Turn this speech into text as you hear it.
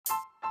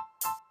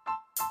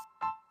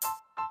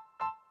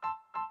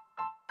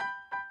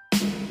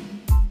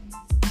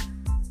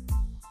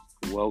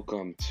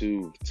Welcome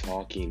to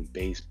Talking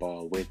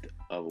Baseball with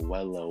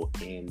Abuelo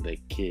and the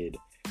Kid.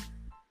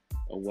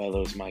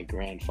 Abuelo's my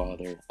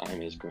grandfather.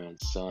 I'm his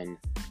grandson.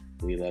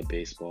 We love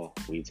baseball.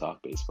 We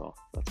talk baseball.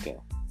 Let's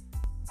go.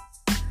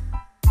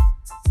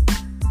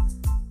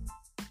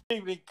 Good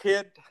evening,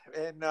 Kid,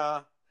 and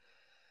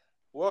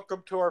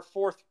welcome to our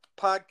fourth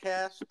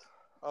podcast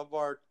of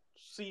our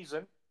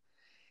season.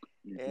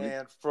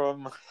 And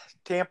from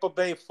Tampa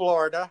Bay,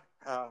 Florida,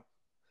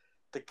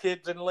 the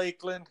Kid's in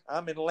Lakeland.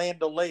 I'm in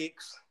Land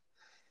O'Lakes.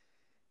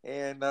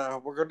 And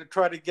we're going to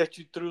try to get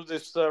you through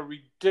this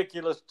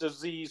ridiculous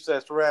disease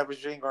that's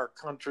ravaging our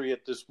country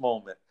at this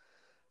moment.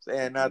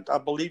 And I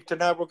believe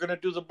tonight we're going to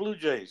do the Blue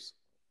Jays.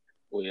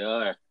 We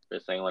are.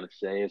 First thing I want to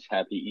say is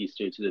Happy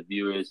Easter to the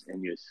viewers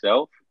and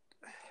yourself.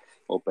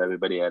 Hope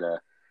everybody had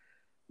a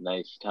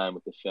nice time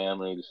with the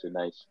family. Just a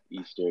nice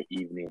Easter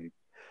evening.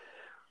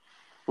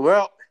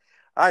 Well,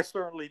 I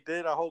certainly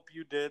did. I hope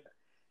you did.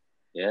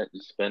 Yeah,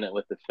 just spent it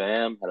with the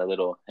fam. Had a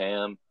little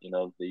ham,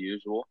 the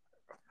usual.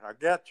 I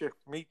got you.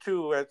 Me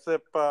too.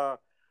 Except my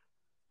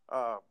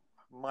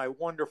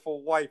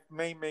wonderful wife,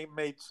 May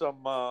made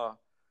some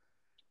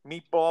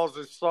meatballs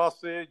and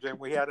sausage, and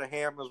we had a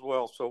ham as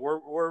well. So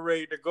we're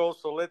ready to go.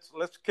 So let's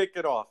kick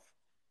it off.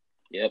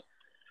 Yep.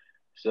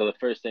 So the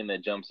first thing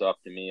that jumps off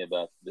to me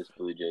about this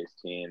Blue Jays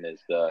team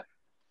is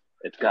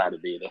it's got to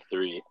be the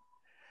three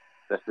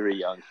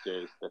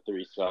youngsters, the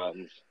three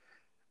sons,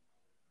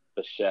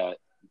 Bichette,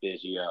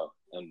 Biggio,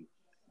 and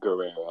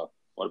Guerrero.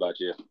 What about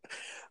you?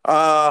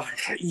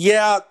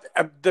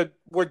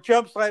 What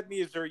jumps at me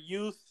is their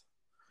youth.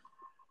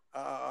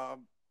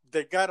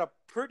 They got a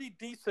pretty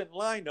decent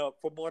lineup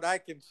from what I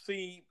can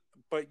see,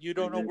 but you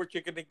don't know what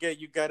you're going to get.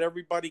 You got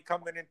everybody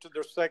coming into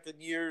their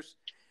second years.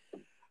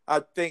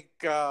 I think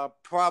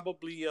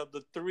probably of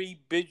the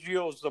three,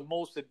 Biggio is the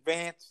most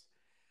advanced.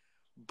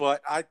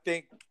 But I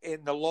think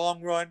in the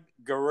long run,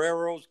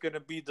 Guerrero's going to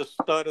be the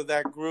stud of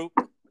that group.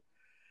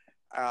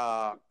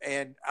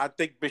 And I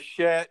think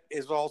Bichette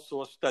is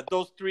also a stud.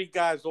 Those three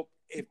guys,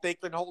 if they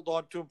can hold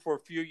on to him for a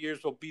few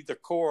years, will be the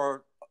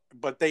core,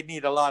 but they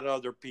need a lot of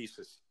other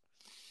pieces.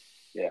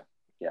 Yeah.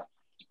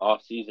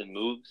 Off-season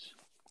moves.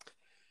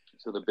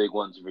 So the big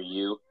ones for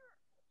you.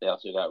 They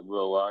also got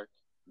Roark,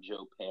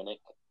 Joe Panic,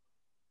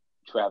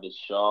 Travis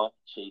Shaw,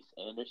 Chase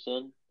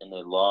Anderson, and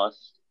they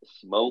lost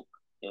Smoke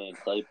and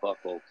Clay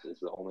Buchholz is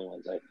the only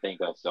ones I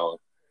think I saw.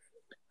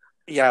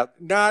 Yeah,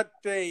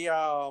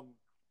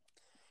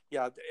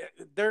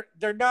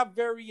 they're not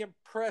very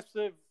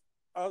impressive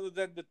other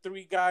than the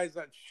three guys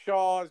that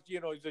Shaw's,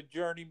 he's a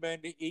journeyman.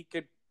 He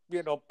could,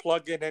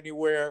 plug in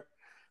anywhere,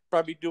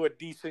 probably do a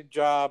decent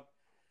job.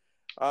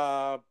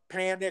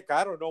 Panic,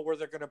 I don't know where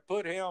they're going to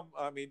put him.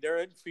 I mean, their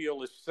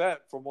infield is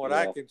set from what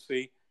I can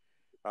see.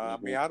 I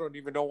mean, I don't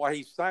even know why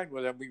he signed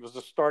with them. He was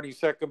a starting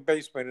second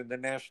baseman in the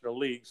National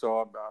League,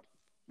 so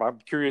I'm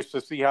curious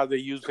to see how they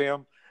use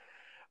him.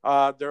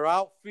 Their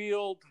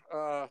outfield,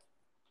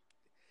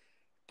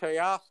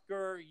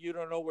 Teoscar, you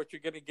don't know what you're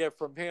going to get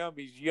from him.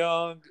 He's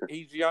young.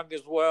 He's young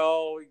as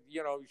well.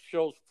 He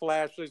shows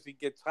flashes. He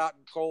gets hot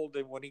and cold,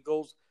 and when he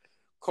goes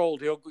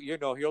cold, he'll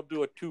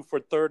do a 2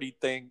 for 30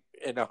 thing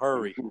in a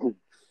hurry.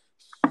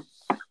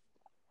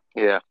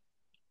 Yeah.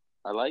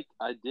 I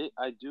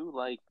do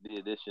like the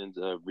additions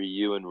of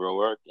Ryu and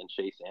Roark and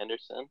Chase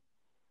Anderson.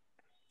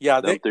 Yeah,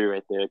 them three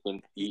right there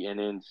can eat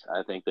innings.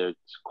 I think they're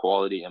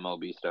quality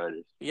MLB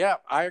starters. Yeah,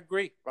 I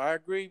agree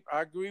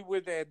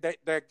with that.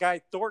 That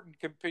guy Thornton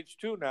can pitch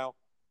too now.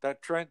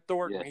 That Trent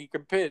Thornton, he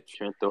can pitch.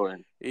 Trent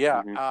Thornton.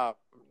 Yeah,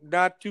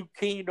 not too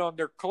keen on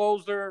their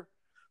closer.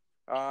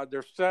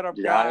 Their setup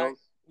Giles.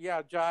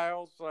 guy.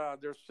 Giles.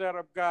 Their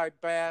setup guy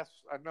Bass,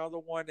 another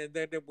one. And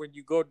then when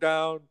you go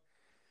down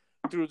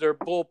through their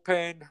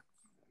bullpen,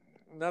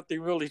 nothing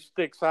really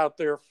sticks out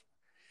there.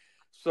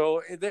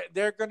 So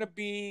they're going to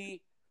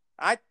be.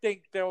 I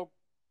think they'll,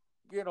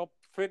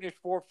 finish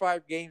 4 or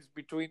 5 games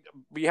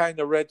behind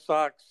the Red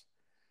Sox.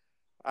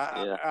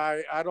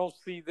 I don't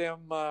see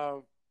them.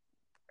 I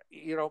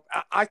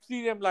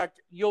see them like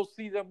you'll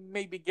see them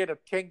maybe get a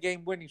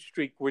 10-game winning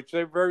streak, which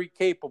they're very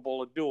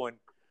capable of doing.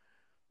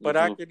 But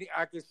I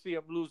can see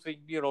them losing,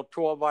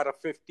 12 out of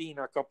 15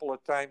 a couple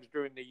of times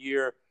during the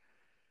year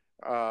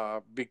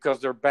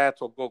because their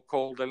bats will go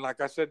cold. And like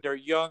I said, they're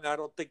young. I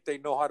don't think they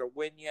know how to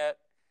win yet.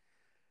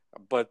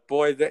 But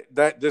boy,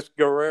 this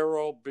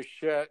Guerrero,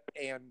 Bichette,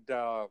 and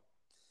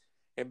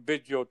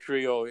Biggio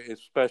trio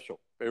is special.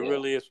 It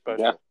really is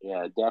special.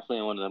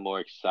 Definitely one of the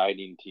more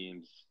exciting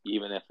teams,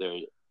 even if they're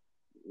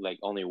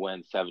only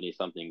win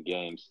 70-something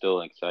games. Still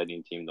an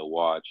exciting team to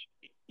watch.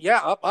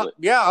 Yeah,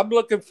 I'm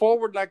looking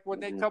forward. Like when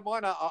they come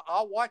on,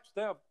 I'll watch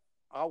them.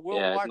 I will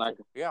watch them.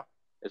 Yeah,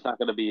 it's not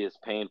going to be as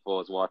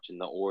painful as watching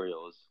the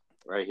Orioles.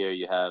 Right here,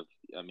 you have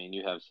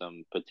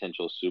some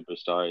potential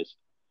superstars.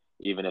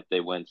 Even if they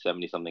win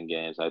 70-something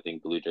games, I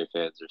think Blue Jay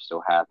fans are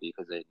so happy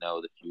because they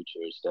know the future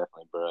is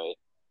definitely bright.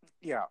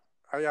 Yeah.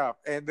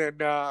 And then,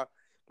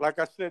 like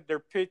I said, they're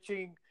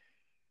pitching.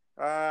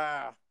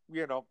 Like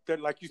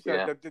you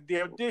said, the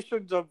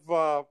additions of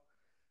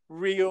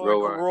Rio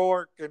and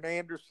Roark and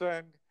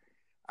Anderson,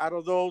 out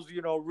of those,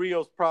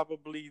 Rio's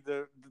probably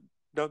the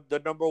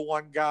number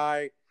one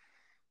guy.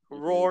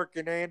 Rourke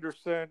and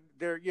Anderson,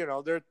 they're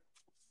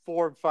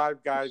 4 and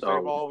 5 guys. Solid.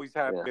 They've always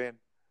have been.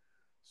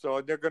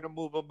 So they're going to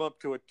move them up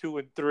to a 2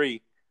 and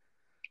 3.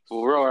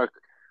 Well,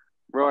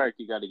 Rourke,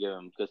 you got to give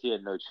him, because he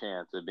had no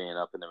chance of being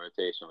up in the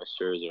rotation with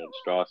Scherzer and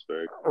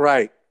Strasburg.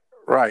 Right.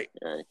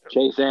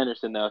 Chase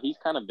Anderson, though, he's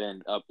kind of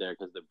been up there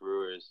because the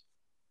Brewers.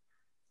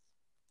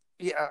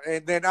 Yeah,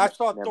 and then I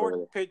saw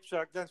Thornton pitch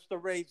against the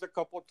Rays a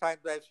couple of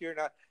times last year.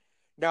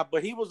 Now,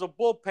 but he was a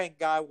bullpen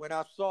guy. When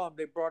I saw him,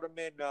 they brought him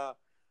in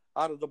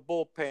out of the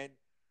bullpen.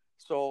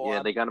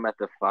 So they got him at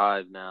the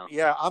 5 now.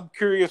 Yeah, I'm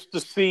curious to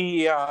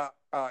see, how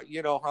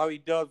he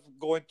does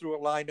going through a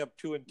lineup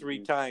 2 and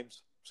 3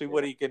 times. See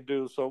what he can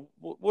do. So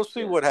we'll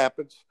see what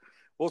happens.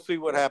 We'll see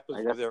what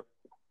happens with there.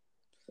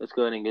 Let's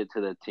go ahead and get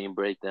to the team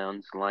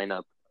breakdowns,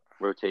 lineup,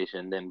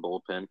 rotation, then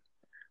bullpen.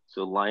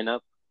 So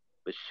lineup: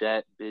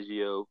 Bichette,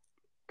 Biggio,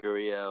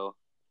 Gurriel,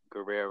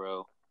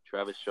 Guerrero,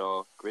 Travis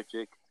Shaw,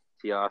 Grichuk,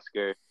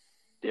 Teoscar,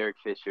 Derek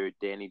Fisher,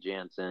 Danny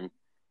Jansen.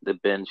 The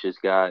bench has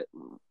got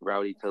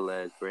Rowdy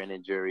Tellez,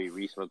 Brandon Drury,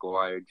 Reese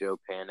McGuire, Joe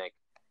Panic,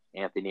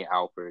 Anthony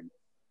Alford.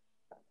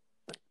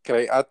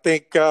 Okay, I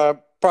think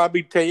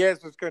probably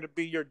Tellez is going to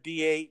be your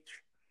DH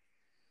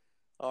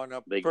on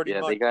a pretty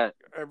much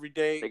every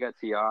day. They got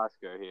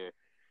Teoscar here,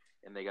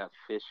 and they got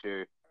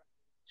Fisher,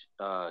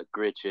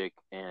 Grichuk,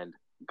 and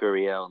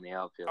Gurriel in the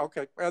outfield.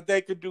 Okay,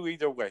 they could do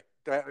either way.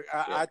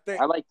 I think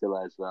I like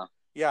Tellez though.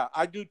 Yeah,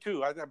 I do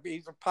too.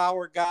 He's a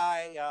power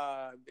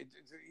guy.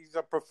 He's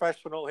a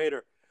professional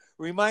hitter.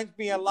 Reminds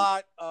me a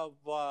lot of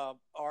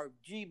our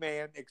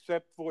G-Man,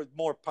 except for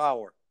more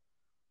power.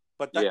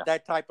 But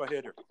that type of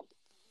hitter.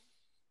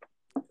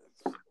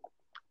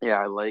 Yeah,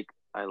 I like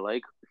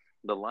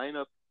the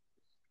lineup.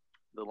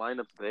 The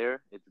lineup's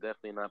there. It's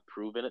definitely not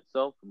proven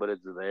itself, but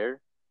it's there.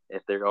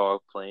 If they're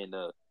all playing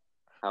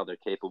how they're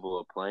capable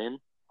of playing.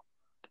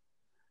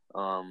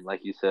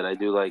 Like you said, I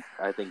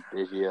think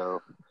Biggio,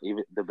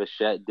 even the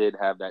Bichette did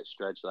have that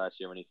stretch last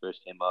year when he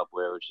first came up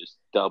where it was just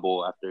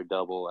double after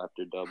double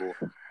after double.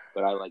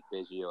 But I like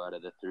Biggio out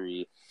of the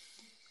 3.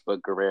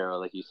 But Guerrero,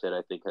 like you said,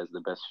 I think has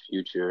the best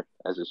future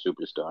as a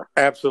superstar.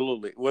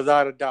 Absolutely.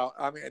 Without a doubt.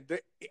 I mean,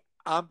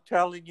 I'm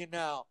telling you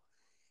now,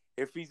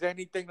 if he's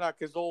anything like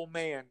his old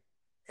man,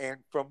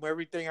 and from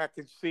everything I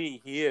can see,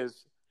 he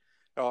is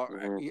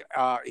going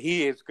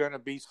to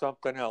be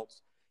something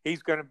else.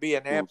 He's going to be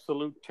an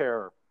absolute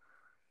terror.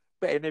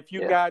 And if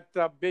you got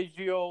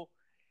Biggio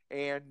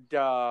and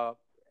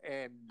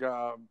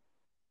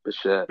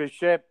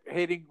Bichette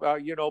hitting,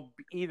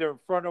 either in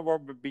front of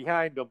him or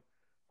behind him,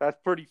 that's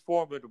pretty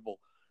formidable.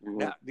 Mm-hmm.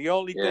 Now, the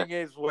only thing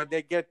is when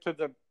they get to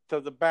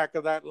the back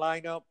of that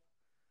lineup,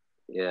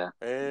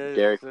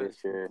 Derek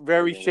Fisher,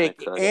 very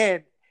shaky.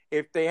 And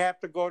if they have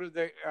to go to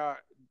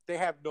they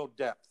have no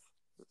depth.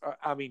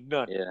 I mean,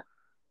 none. Yeah,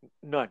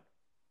 none.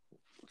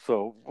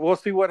 So we'll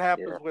see what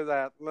happens with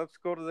that. Let's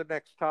go to the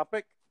next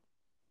topic.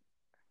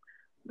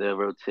 The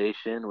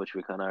rotation, which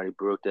we kind of already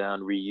broke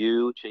down: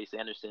 Ryu, Chase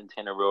Anderson,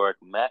 Tanner Roark,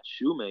 Matt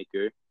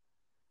Shoemaker,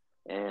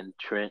 and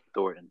Trent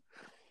Thornton.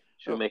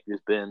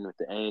 Shoemaker's been with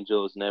the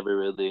Angels, never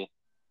really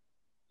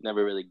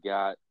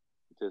got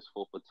to his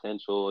full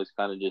potential. He's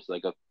kind of just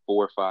like a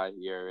 4 or 5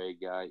 ERA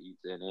guy,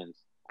 eats innings.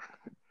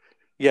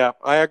 Yeah,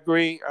 I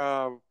agree.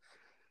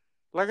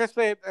 Like I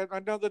said,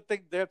 another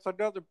thing, that's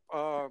another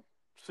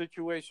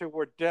situation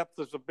where depth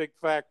is a big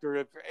factor.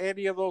 If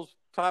any of those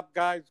top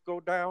guys go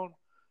down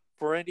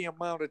for any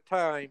amount of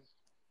time,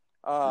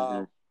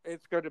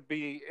 it's going to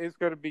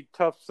be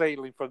tough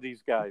sailing for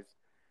these guys.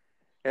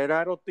 And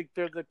I don't think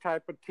they're the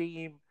type of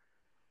team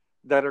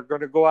that are going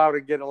to go out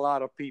and get a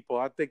lot of people.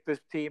 I think this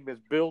team is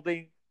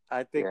building.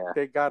 I think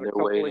they got a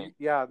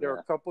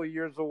couple of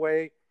years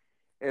away.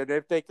 And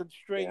if they can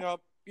string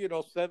up,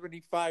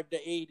 75 to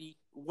 80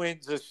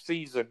 wins this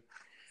season,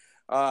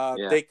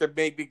 they could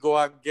maybe go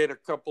out and get a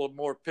couple of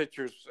more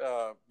pitchers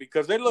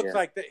because it looks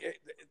like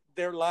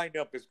their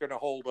lineup is going to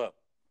hold up.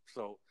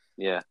 So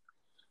the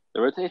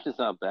rotation's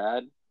not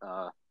bad.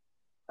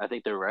 I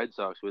think the Red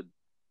Sox would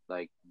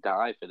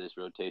die for this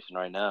rotation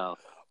right now.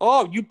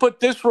 Oh, you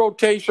put this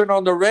rotation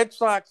on the Red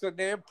Sox and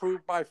they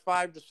improved by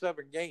 5 to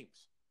 7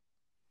 games.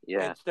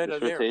 Yeah, instead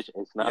of theirs.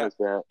 It's not as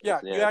bad. Yeah,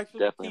 you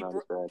actually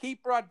keep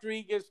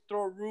Rodriguez,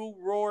 throw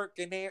Rourke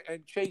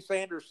and Chase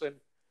Anderson,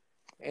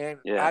 and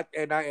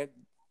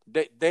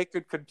they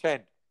could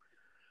contend.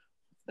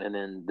 And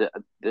then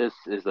this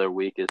is their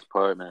weakest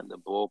part, man. The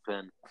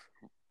bullpen.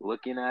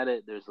 Looking at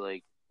it, there's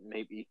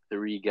maybe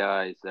 3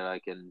 guys that I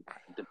can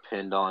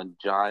depend on: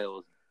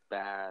 Giles,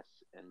 Bass,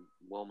 and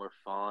Wilmer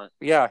Font.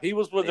 Yeah, he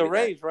was with the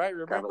Rays, right?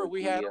 Remember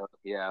we had him?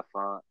 Yeah,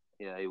 Font.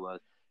 Yeah, he was.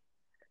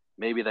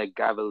 Maybe that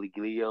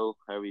Gavaliglio,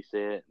 however you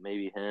say it.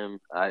 Maybe him.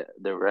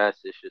 The rest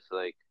is just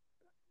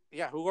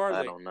who are they?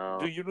 I don't know.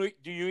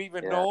 Do you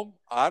even know them?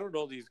 I don't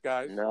know these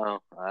guys. No,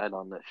 I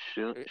don't know.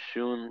 Shun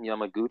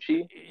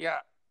Yamaguchi. Yeah.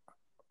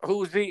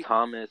 Who's he?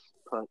 Thomas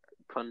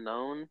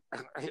Pannone,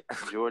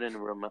 Jordan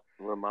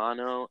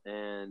Romano,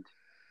 and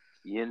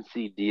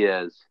Yancy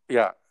Diaz.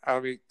 Yeah, I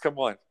mean, come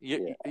on.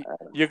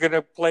 You're going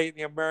to play in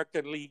the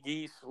American League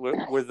East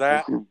with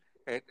that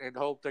and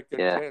hope to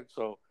contend.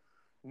 So,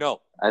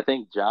 no. I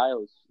think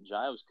Giles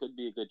could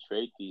be a good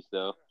trade piece,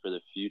 though, for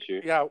the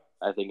future. Yeah.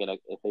 I think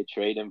if they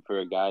trade him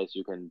for guys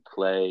who can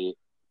play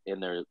in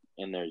their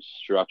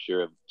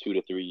structure of 2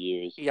 to 3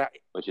 years,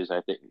 which is,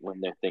 I think,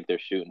 when they think they're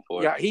shooting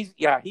for. He's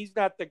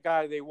not the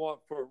guy they want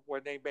for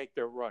when they make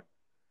their run.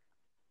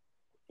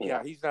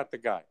 Yeah, he's not the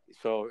guy.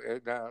 So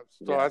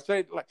I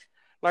say,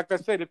 like I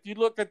said, if you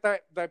look at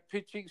that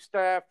pitching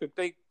staff, if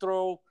they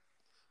throw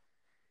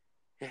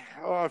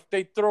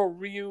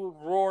Ryu,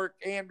 Rourke,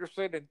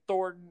 Anderson, and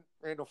Thornton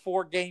in a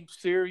 4-game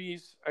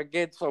series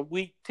against a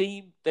weak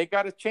team, they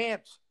got a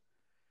chance.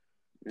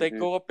 They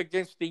go up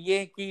against the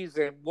Yankees,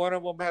 and one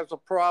of them has a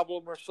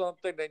problem or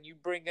something, and you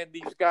bring in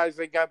these guys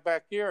they got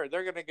back here,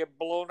 they're going to get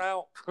blown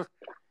out.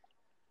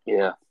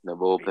 Yeah, the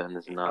bullpen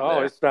is not there.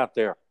 Oh, it's not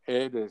there.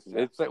 It is.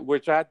 Yeah. It's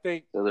which I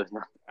think. So there's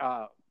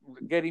not.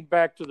 Getting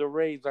back to the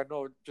Rays, I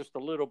know just a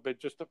little bit,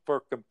 just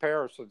for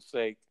comparison's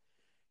sake.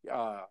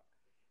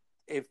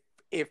 If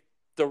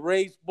the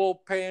Rays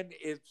bullpen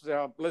is,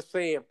 let's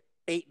say,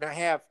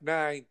 8.5,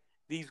 9,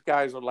 these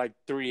guys are like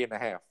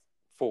 3.5,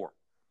 4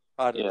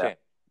 out of 10.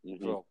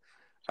 Mm-hmm. So,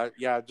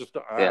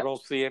 I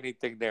don't see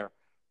anything there.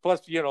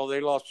 Plus,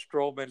 they lost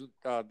Stroman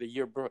the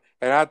year,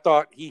 and I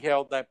thought he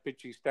held that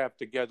pitching staff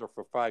together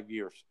for 5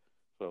 years.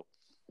 So,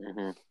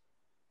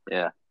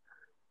 yeah,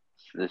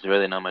 there's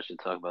really not much to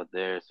talk about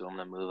there. So I'm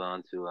gonna move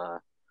on to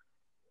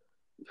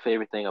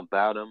favorite thing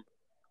about him.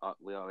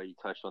 We already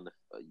touched on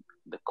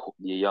the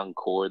young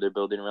core they're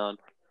building around,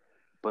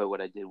 but what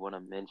I did want to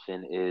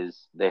mention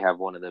is they have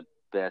one of the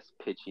best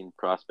pitching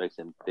prospects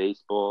in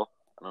baseball.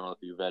 I don't know if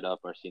you read up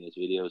or seen his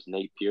videos,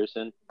 Nate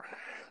Pearson.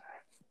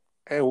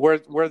 And where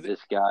this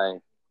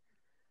guy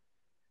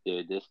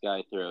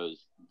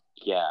throws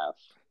gas,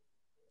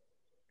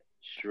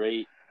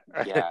 straight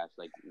gas,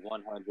 like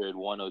 100,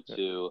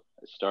 102,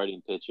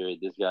 starting pitcher.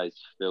 This guy's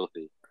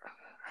filthy.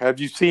 Have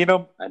you seen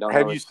him?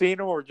 Have you seen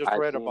him or just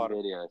read about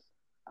videos.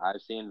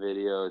 I've seen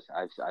videos.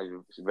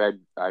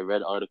 I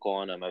read article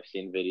on him. I've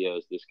seen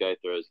videos. This guy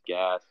throws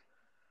gas.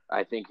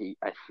 I think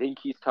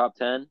he's top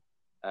 10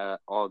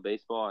 all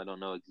baseball. I don't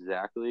know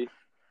exactly.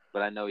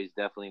 But I know he's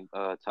definitely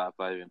top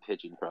 5 in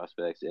pitching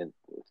prospects. And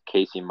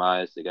Casey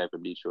Mize, the guy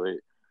from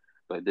Detroit.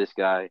 But this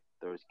guy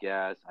throws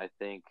gas. I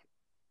think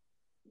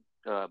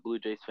Blue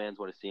Jays fans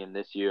want to see him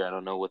this year. I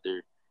don't know what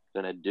they're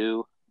going to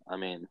do. I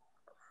mean,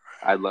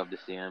 I'd love to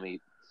see him.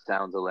 He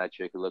sounds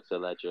electric. He looks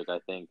electric. I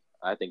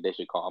think they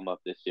should call him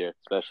up this year,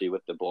 especially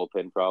with the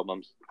bullpen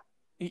problems.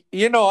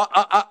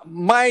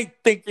 My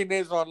thinking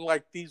is on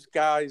like these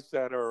guys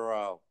that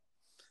are,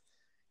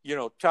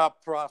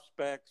 top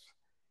prospects.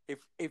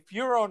 If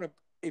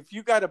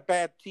you got a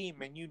bad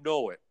team and you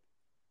know it,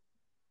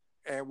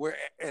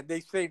 and they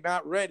say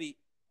not ready,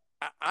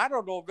 I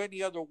don't know of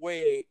any other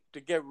way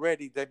to get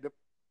ready than to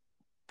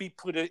be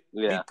put in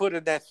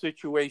that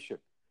situation.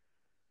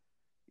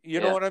 You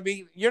know what I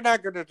mean? You're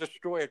not going to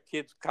destroy a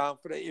kid's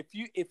confidence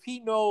if he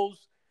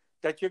knows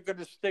that you're going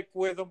to stick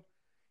with him,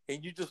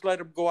 and you just let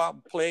him go out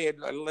and play, and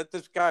let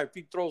this guy, if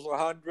he throws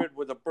 100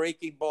 with a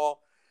breaking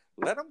ball,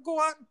 let him go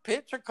out and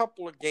pitch a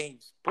couple of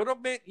games. Put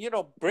him in,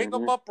 bring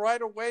him up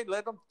right away.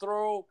 Let him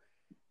throw,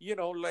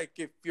 like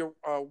if you're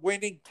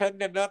winning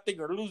 10-0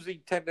 or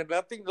losing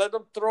 10-0, let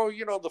him throw,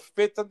 the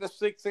 5th and the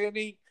 6th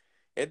inning,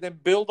 and then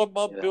build them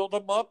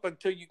up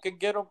until you can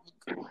get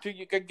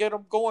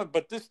them going.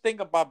 But this thing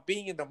about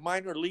being in the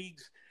minor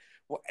leagues,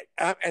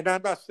 and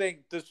I'm not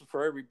saying this is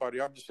for everybody.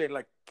 I'm just saying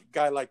like a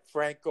guy like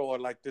Franco or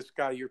like this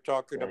guy you're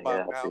talking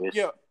about now.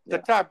 The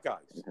top guys.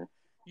 Mm-hmm.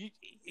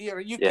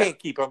 You can't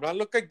keep him. Now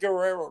look at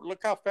Guerrero.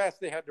 Look how fast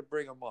they had to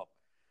bring him up.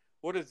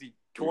 What is he,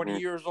 20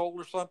 years old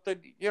or something?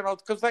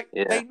 Because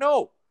they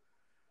know.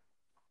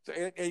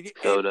 And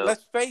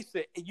let's face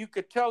it, you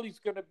could tell he's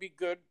going to be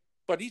good,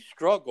 but he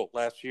struggled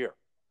last year.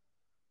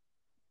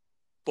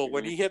 But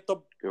when he hits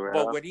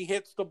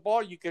the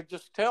ball, you can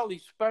just tell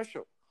he's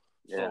special.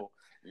 Yeah. So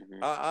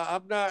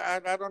I'm not.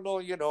 I don't know.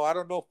 I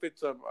don't know if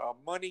it's a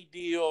money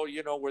deal.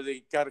 Where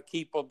they got to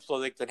keep him so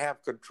they can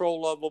have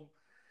control of him.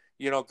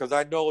 Because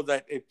I know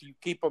that if you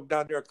keep him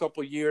down there a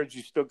couple of years,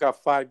 you still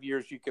got 5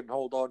 years you can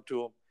hold on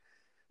to him.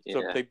 So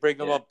if they bring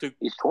him up to,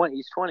 he's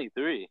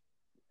 23.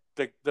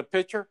 The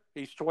pitcher,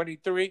 he's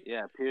 23.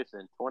 Yeah,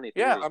 Pearson,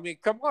 23. Yeah, I mean,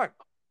 come on.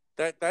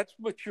 That's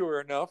mature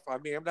enough. I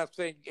mean, I'm not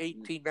saying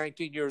 18,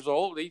 19 years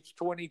old. He's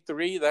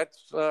 23.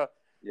 That's,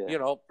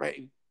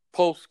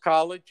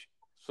 post-college.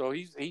 So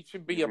he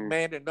should be a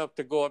man enough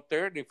to go up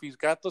there. And if he's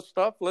got the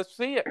stuff, let's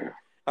see it.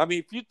 I mean,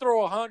 if you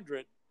throw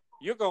 100,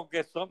 you're going to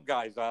get some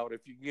guys out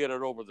if you can get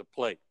it over the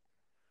plate.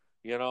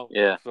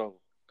 Yeah. So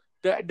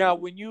now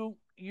when you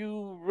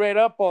read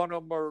up on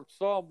him or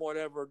saw him,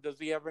 whatever, does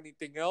he have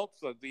anything else?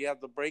 Does he have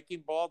the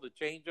breaking ball, the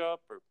changeup?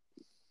 Or?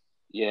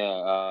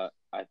 Yeah,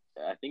 I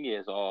think he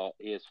has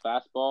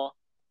fastball,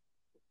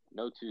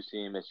 no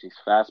two-seam. It's just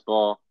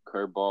fastball,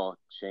 curveball,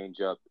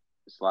 changeup,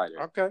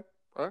 slider. Okay.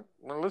 All right.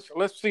 Well,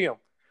 let's see him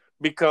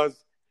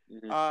because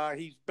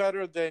He's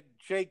better than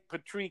Jake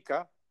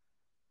Patrica.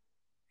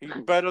 He's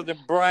better than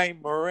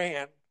Brian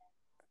Moran.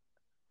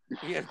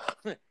 You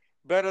know,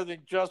 better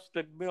than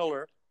Justin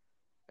Miller,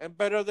 and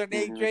better than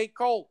AJ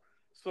Cole.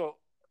 So,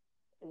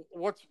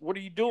 what are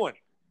you doing?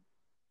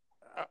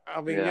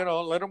 I mean,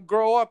 let him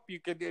grow up. You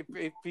can,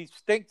 if he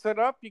stinks it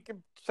up, you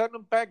can send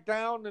him back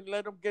down and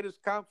let him get his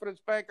confidence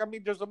back. I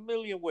mean, there's a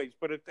million ways,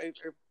 but if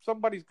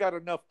somebody's got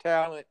enough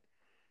talent,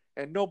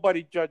 and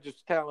nobody judges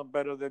talent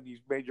better than these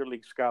major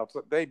league scouts,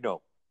 they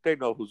know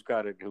who's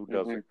got it and who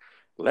doesn't.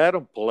 Let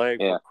them play,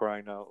 for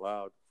crying out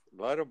loud.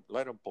 Let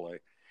them play.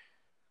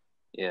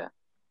 Yeah.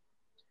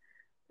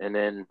 And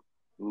then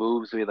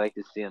moves we'd like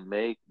to see him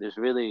make. There's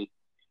really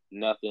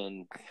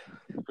nothing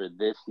for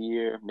this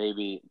year.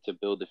 Maybe to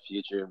build the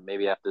future.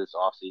 Maybe after this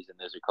offseason,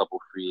 there's a couple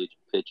free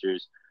agent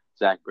pitchers.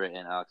 Zach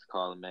Britton, Alex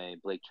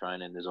Colomé, Blake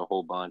Trinan. There's a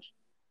whole bunch.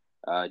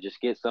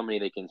 Just get somebody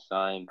they can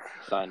sign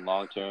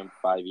long-term,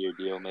 5-year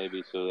deal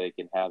maybe, so they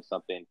can have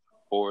something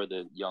for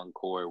the young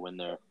core when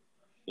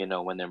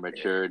they're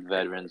matured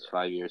veterans,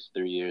 5 years,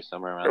 3 years,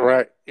 somewhere around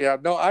right there. Yeah,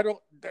 no, I don't.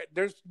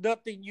 There's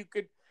nothing you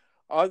could,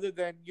 other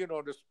than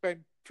to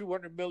spend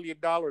 $200 million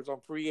on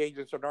free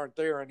agents that aren't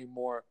there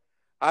anymore.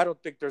 I don't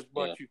think there's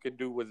much you can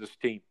do with this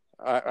team.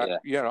 I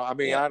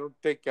don't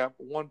think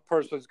one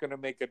person's going to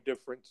make a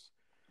difference.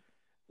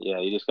 Yeah,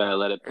 you just gotta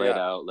let it play it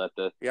out. Let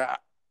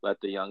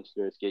the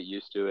youngsters get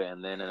used to it,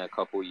 and then in a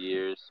couple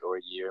years or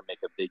a year, make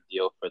a big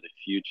deal for the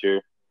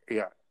future.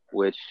 Yeah.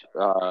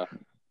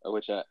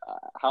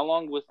 How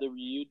long was the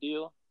Ryu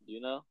deal? Do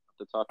you know? Off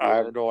the top of your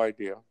head? I have no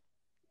idea.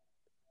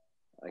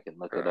 I can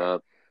look it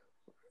up,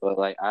 but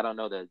I don't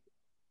know that.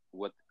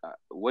 What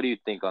do you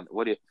think on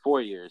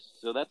 4 years?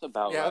 So that's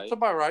about right. Yeah, that's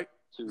about right.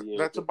 2 years.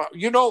 That's about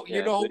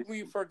who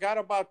we forgot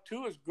about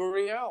too is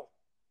Gurriel.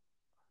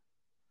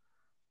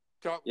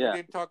 We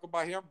didn't talk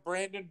about him.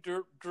 Brandon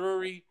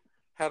Drury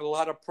had a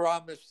lot of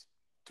promise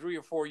 3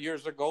 or 4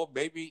 years ago.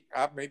 Maybe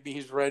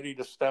he's ready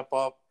to step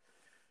up.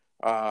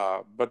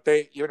 But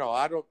they,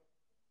 I don't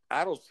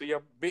see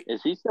him.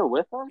 Is he still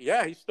with them?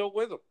 Yeah, he's still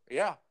with them.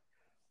 Yeah.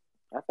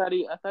 I thought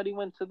he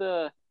went to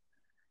the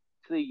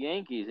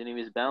Yankees and he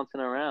was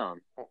bouncing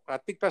around. I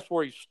think that's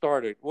where he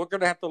started. We're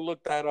gonna have to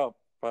look that up.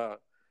 I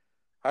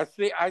got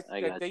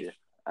it.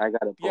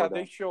 Yeah,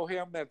 they show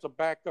him as a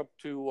backup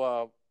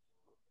to.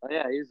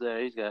 He's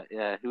there.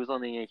 He was on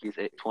the Yankees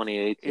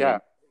 2018.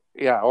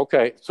 Yeah.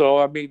 Okay. So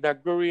I mean,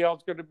 that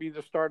Gurriel's going to be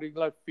the starting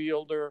left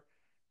fielder.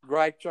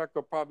 Grichuk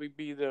will probably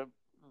be the.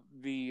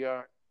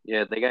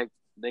 Yeah, they got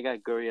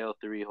Gurriel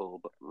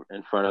 3-hole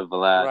in front of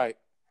Vlad. Right.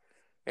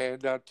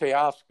 And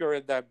Teoscar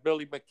and that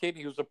Billy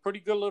McKinney, who's a pretty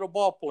good little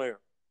ball player.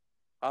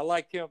 I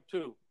like him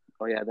too.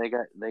 Oh yeah, they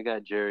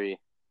got Jerry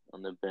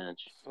on the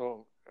bench.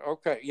 So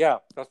okay, yeah,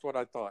 that's what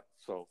I thought.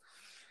 So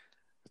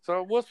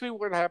we'll see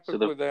what happens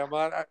with them.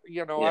 I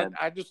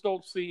just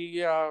don't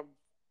see. I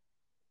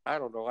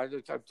don't know. I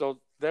don't.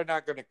 They're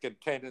not going to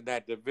contend in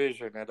that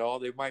division at all.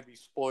 They might be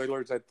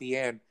spoilers at the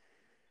end,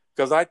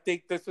 because I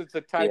think this is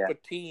the type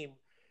of team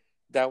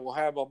that will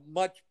have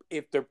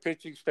if their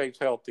pitching stays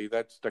healthy.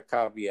 That's the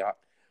caveat.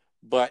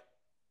 But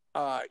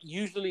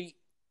usually,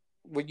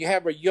 when you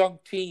have a young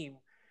team,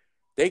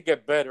 they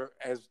get better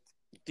as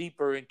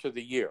deeper into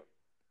the year.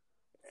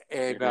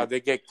 And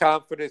they get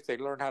confidence. They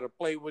learn how to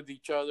play with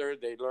each other.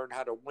 They learn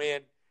how to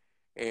win.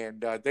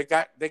 And they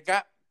got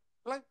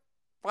like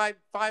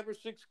five or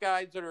six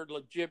guys that are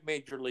legit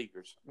major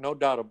leaguers. No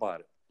doubt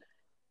about it.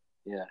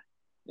 Yeah.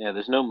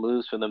 There's no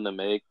moves for them to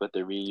make, but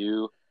the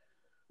Ryu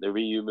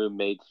move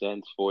made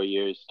sense. 4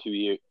 years,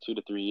 2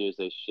 to 3 years,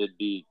 they should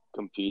be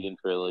competing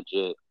for a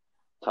legit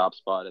top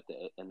spot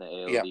in the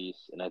AL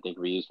East. And I think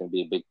Ryu's going to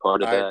be a big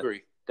part of that. I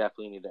agree.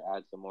 Definitely need to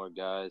add some more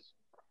guys.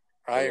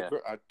 I agree.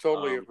 I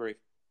totally agree.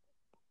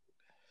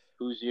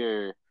 Who's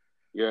your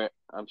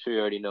I'm sure you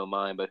already know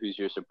mine, but who's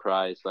your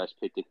surprise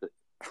 / pick to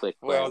click?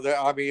 Well,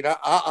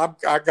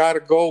 I got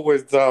to go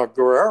with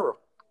Guerrero.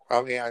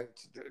 I mean,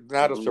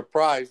 not a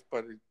surprise,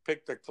 but he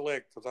picked a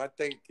click because I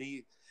think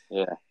he's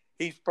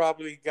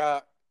probably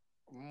got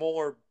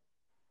more.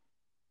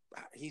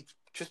 He's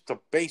just a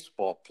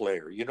baseball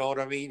player. You know what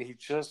I mean? He's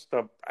just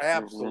an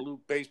absolute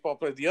baseball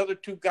player. The other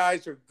two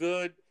guys are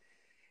good.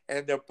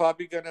 And they're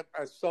probably going to,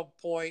 at some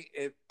point,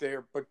 if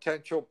their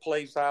potential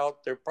plays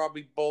out, they're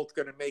probably both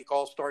going to make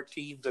all-star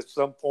teams at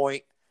some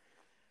point.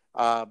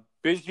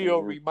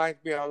 Biggio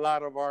reminds me a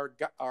lot of our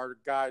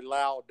guy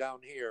Lau down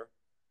here.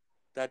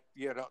 That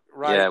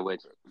right? Yeah,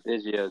 which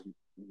Biggio's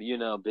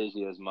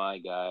my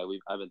guy.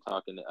 I've been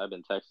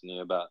texting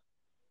you about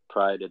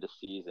prior to the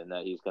season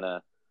that he's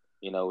gonna,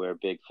 we're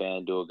big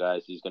fan dual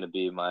guys. He's gonna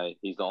be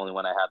he's the only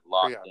one I have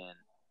locked in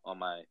on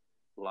my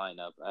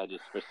lineup. I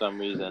just for some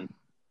reason,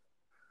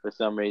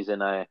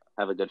 I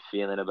have a good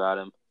feeling about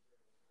him.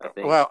 I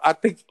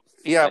think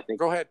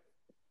go ahead.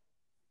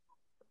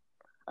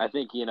 I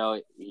think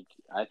I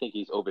think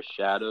he's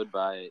overshadowed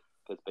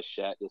because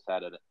Bichette just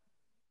had an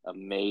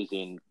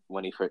amazing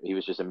he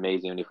was just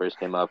amazing when he first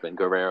came up, and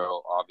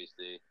Guerrero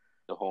obviously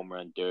the home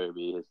run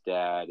derby, his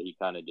dad, he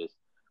kind of just.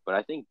 But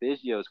I think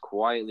Biggio is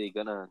quietly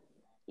gonna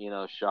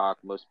shock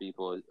most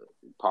people,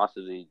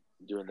 possibly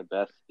doing the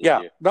best this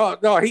Yeah, year.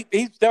 no,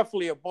 he's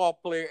definitely a ball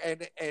player,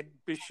 and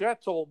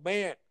Bichette's old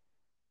man.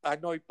 I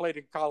know he played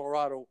in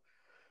Colorado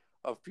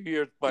a few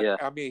years, but Yeah,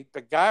 I mean,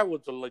 the guy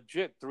was a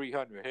legit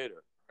 300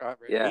 hitter. I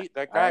mean, yeah.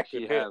 that I guy could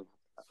actually hit. have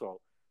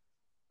So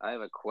I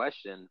have a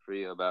question for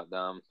you about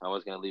them. I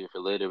was gonna leave it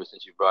for later, but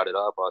since you brought it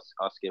up,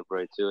 I'll skip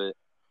right to it.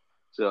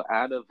 So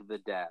out of the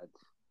dads,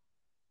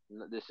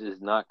 this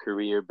is not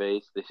career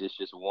based. This is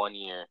just 1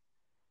 year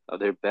of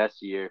their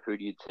best year. Who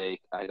do you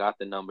take? I got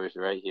the numbers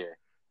right here.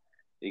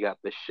 You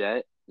got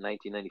Bichette,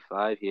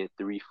 1995. He had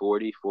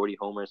 340, 40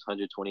 homers,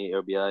 128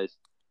 RBIs.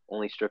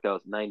 Only struck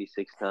out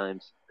 96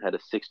 times. Had a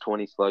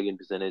 620 slugging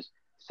percentage.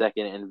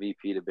 Second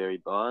MVP to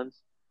Barry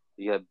Bonds.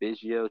 You got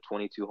Biggio,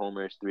 22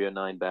 homers,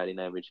 309 batting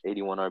average,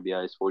 81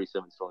 RBIs,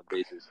 47 stolen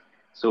bases.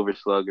 Silver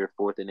Slugger,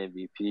 fourth in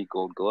MVP,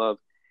 Gold Glove.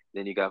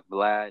 Then you got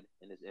Vlad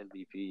in his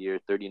MVP year,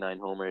 39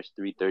 homers,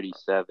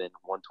 337,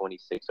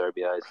 126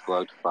 RBIs,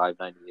 slugged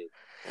 598.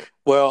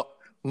 well,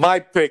 my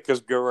pick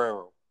is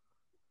Guerrero.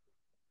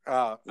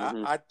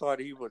 Mm-hmm. I thought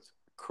he was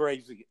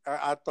crazy.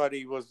 I thought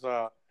he was.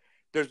 There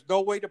was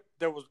no way to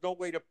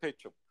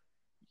pitch him.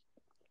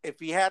 If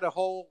he had a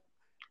hole,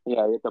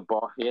 Yeah, he hit the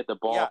ball. He hit the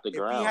ball yeah. off the If he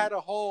ground. had a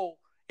hole,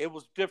 it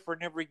was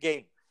different every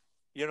game.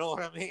 You know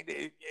what I mean?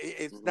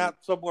 It's Mm-hmm.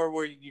 not somewhere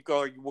where you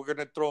go, we're going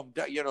to throw him,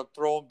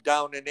 throw him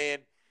down and in,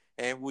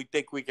 and we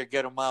think we could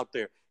get him out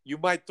there. You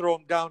might throw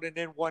him down and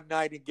in one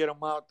night and get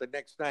him out. The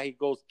next night he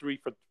goes 3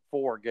 for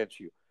 4 against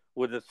you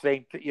with the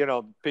same,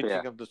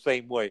 pitching him the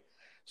same way.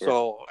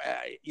 So,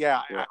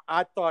 Yeah.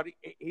 I thought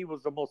he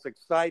was the most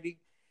exciting.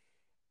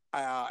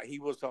 He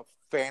was a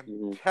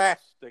Mm-hmm.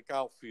 fantastic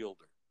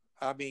outfielder.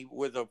 I mean,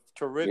 with a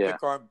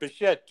terrific arm.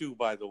 Bichette, too,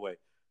 by the way.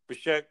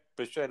 Bichette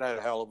had a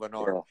hell of an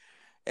arm. Yeah.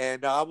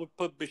 And I would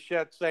put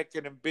Bichette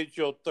second and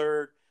Biggio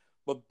third.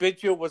 But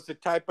Biggio was the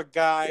type of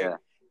guy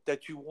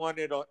that you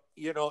wanted,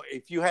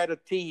 if you had a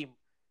team,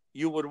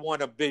 you would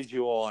want a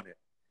Biggio on it.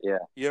 Yeah.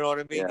 You know what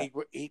I mean?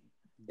 Yeah. He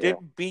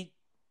didn't beat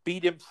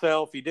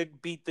himself. He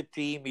didn't beat the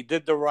team. He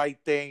did the right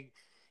thing.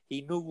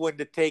 He knew when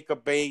to take a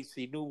base.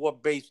 He knew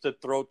what base to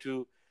throw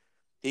to.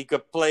 He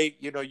could play,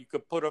 you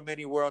could put him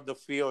anywhere on the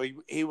field.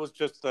 He was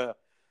just a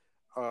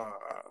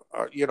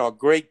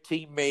great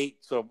teammate.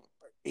 So,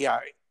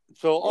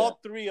 all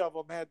three of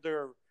them had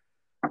their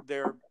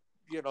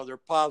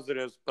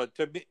positives. But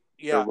to me,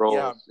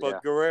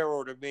 But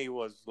Guerrero to me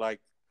was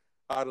like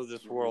out of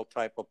this world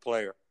type of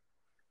player.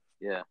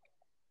 Yeah.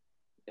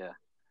 Yeah.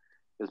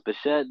 Because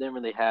Bichette didn't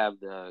really have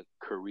the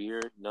career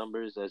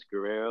numbers as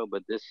Guerrero,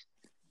 but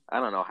I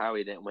don't know how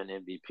he didn't win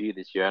MVP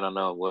this year. I don't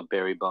know what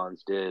Barry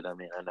Bonds did. I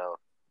mean, I know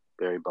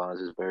Barry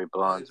Bonds is Barry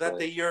Bonds. Is that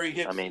the year he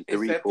hit? I mean, 340.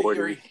 Is that the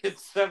year he hit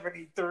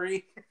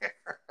 73?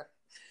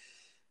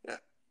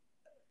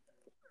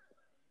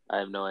 I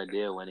have no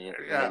idea when he.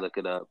 Let me look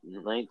it up.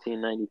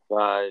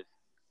 1995,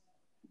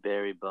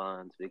 Barry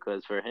Bonds.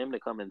 Because for him to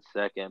come in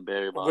second,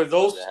 Barry Bonds. With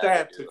those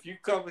stats, if you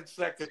come in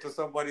second to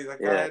somebody that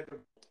had.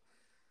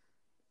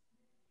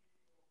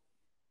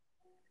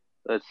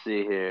 Let's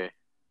see here.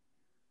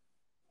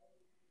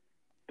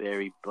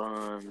 Barry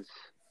Bonds.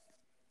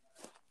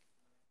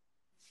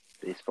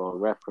 Baseball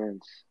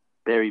Reference.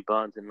 Barry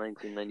Bonds in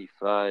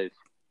 1995.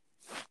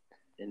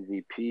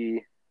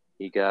 MVP.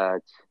 He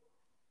got.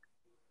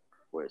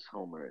 Where's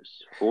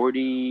homers?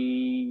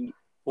 40.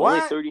 What?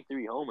 Only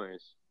 33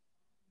 homers.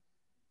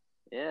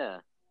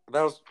 Yeah.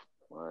 That was.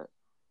 What?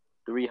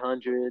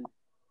 300.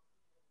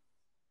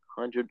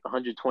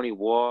 120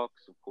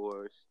 walks, of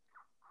course.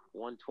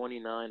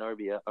 129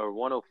 RBI or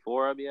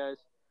 104 RBIs.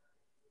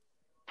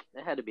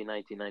 It had to be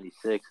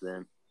 1996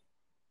 then.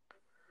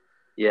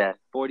 Yeah,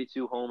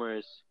 42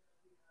 homers,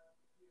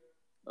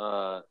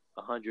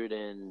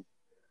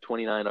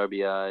 129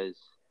 RBIs,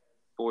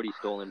 40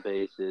 stolen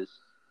bases.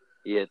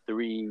 He had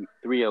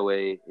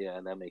 308. Yeah,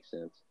 that makes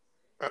sense.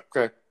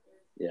 Okay.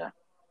 Yeah,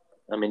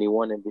 I mean he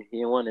won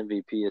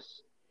MVP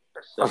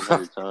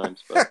 700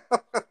 times. But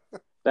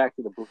back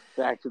to the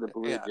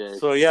Blue Jays.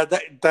 So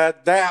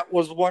that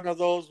was one of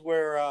those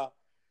where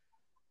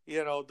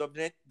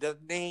the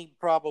name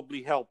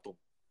probably helped him.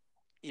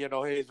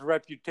 His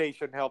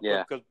reputation helped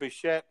him because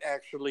Bichette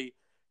actually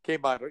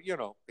came out.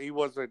 He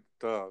wasn't.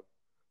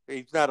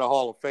 He's not a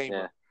Hall of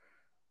Famer.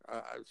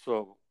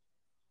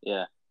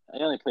 Yeah, I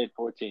only played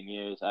 14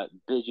 years.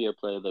 Biggio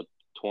played the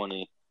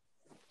 20.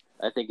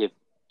 I think if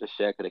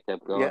Bichette could have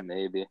kept going,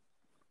 maybe.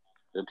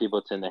 But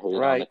people tend to hate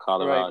on the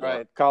Colorado.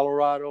 Right.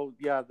 Colorado,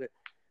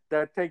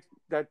 that takes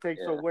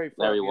away from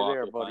Larry you Walker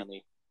there,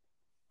 buddy.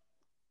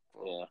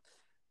 Finally,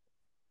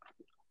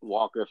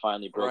 Walker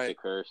finally broke the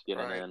curse,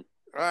 getting in.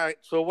 All right.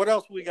 So what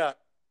else we got?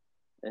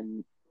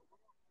 And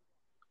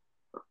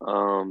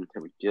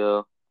here we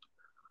go.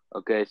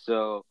 Okay,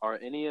 so are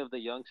any of the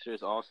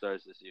youngsters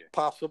all-stars this year?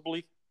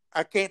 Possibly.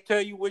 I can't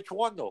tell you which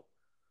one though.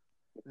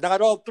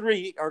 Not all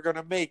three are going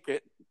to make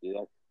it.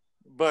 Yeah.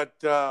 But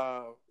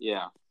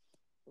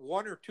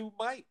one or two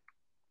might.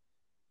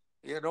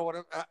 You know what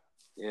I'm?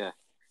 Yeah,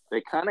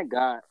 they kind of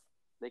got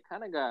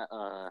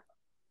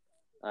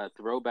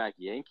throwback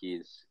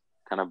Yankees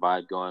kind of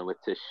vibe going with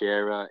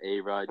Teixeira,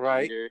 A-Rod,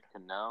 Right. Jeter,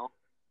 Cano.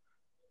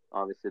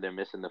 Obviously, they're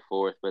missing the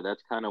fourth, but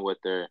that's kind of what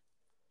they're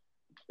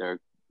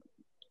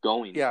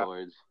going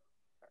towards.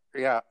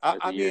 Yeah,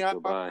 I mean, I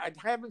I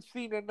haven't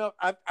seen enough.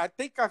 I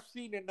think I've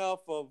seen enough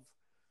of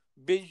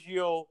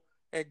Biggio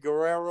and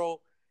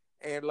Guerrero,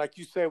 and like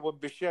you said, when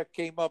Bichette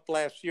came up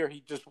last year,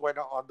 he just went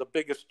on the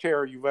biggest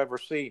tear you've ever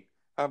seen.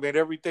 I mean,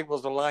 everything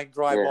was a line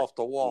drive off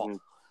the wall. Mm-hmm.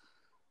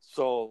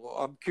 So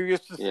I'm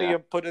curious to see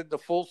him put in the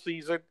full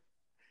season,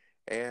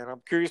 and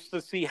I'm curious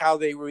to see how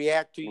they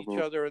react to each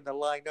other in the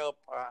lineup.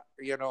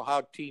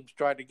 How teams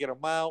try to get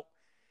them out.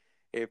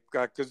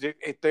 Because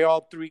if they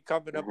all three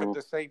coming up at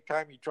the same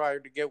time, you try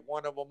to get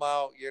one of them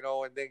out,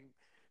 and then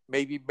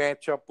maybe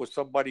match up with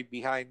somebody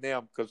behind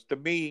them. Because to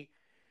me,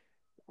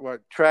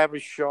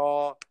 Travis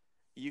Shaw,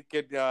 you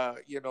could,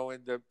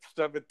 in the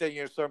seventh inning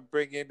or something,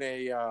 bring in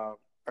a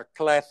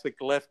classic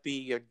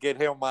lefty and get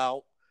him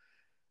out.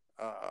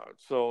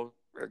 So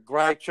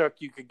Grichuk,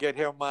 you could get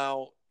him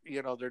out.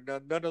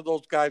 None of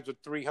those guys are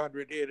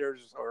 300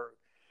 hitters or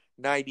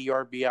 90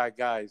 RBI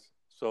guys.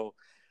 So.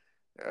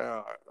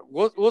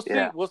 We'll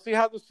see. We'll see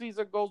how the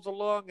season goes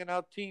along and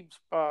how teams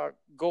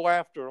go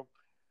after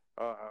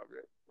them.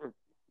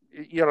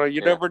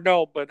 You never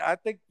know, but I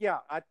think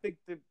that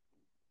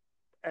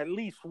at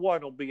least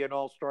one will be an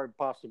all-star and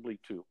possibly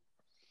two.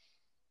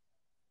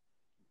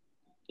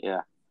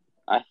 Yeah,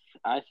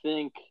 I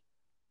think.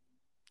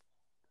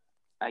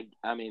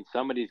 I mean,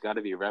 somebody's got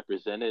to be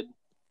represented.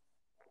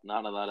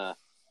 Not a lot of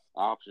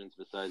options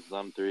besides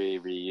them three,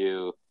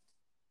 Ryu,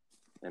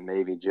 and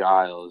maybe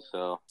Giles.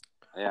 So.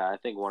 Yeah, I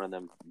think one of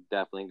them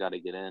definitely got to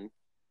get in.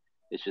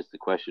 It's just a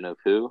question of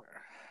who.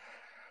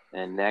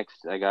 And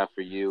next I got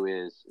for you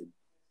is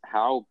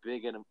how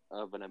big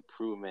of an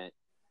improvement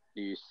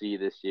do you see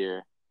this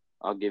year?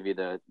 I'll give you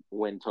the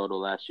win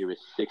total last year was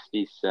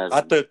 67. I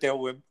think they'll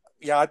win.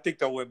 Yeah, I think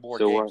they'll win more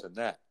games than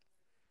that.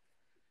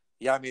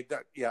 Yeah, I mean,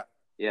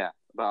 Yeah,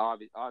 but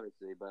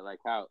obviously, but like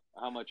how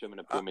much of an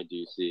improvement do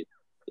you see?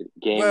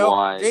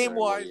 Game-wise?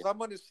 Game-wise, I'm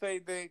going to say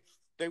they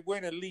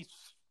win at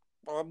least.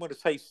 Well, I'm going to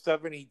say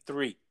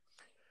 73.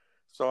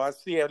 So I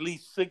see at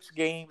least 6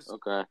 games.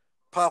 Okay.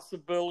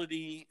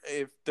 Possibility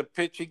if the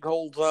pitching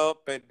holds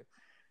up and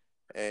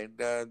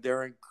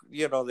they're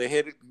they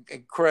hit it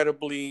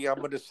incredibly. I'm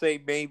going to say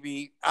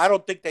maybe I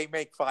don't think they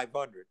make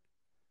 500.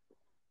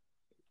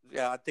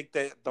 Yeah, I think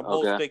that the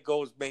most they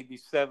go is maybe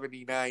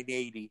 79,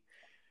 80.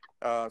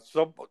 Yeah,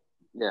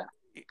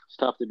 it's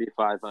tough to be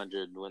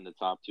 500 when the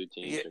top 2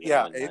 teams.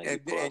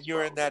 And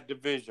you're in that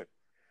division.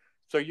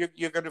 So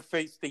you're going to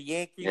face the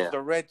Yankees,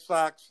 the Red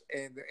Sox,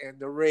 and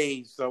the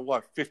Rays.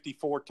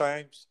 54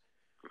 times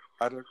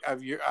out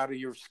of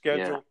your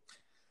schedule.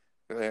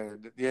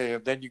 And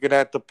then you're going to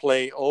have to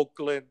play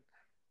Oakland,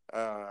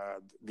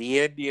 the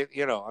Indians.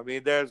 I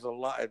mean, there's a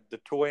lot. The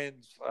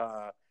Twins.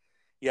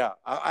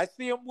 I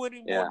see them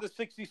winning more than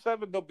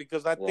 67 though,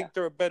 because I think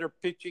they're a better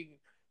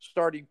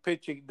starting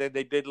pitching than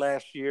they did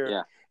last year.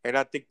 Yeah. And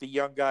I think the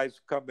young guys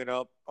coming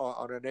up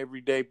on an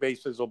everyday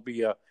basis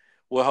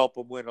will help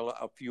them win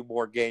a few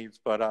more games,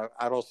 but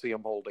I don't see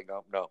them holding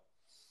up, no.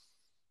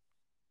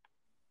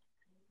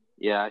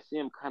 Yeah, I see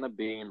them kind of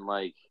being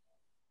like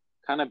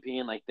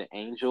the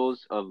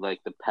Angels of like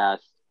the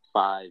past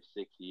 5-6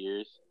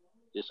 years,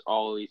 just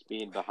always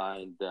being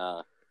behind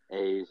the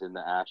A's and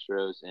the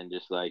Astros, and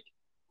just like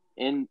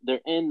they're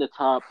in the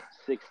top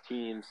 6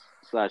 teams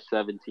 /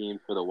 7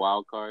 teams for the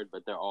wild card,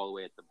 but they're all the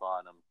way at the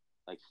bottom,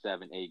 like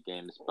 7-8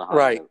 games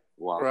behind the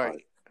wild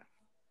card.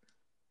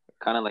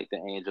 Kind of like the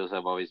Angels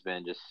have always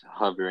been, just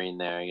hovering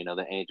there.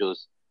 The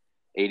Angels,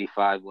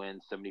 85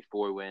 wins,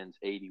 74 wins,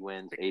 80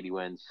 wins, 80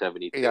 wins,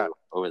 72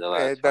 over the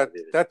last 5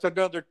 years. That's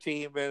another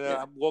team,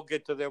 and we'll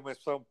get to them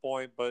at some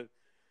point, but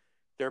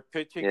their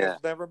pitching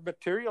has never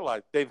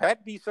materialized. They've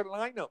had decent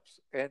lineups,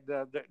 and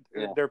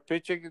their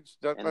pitching is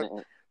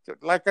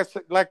like I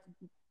said, like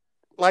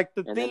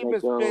the theme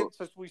has been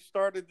since we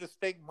started this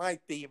thing. My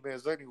theme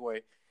is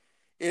anyway.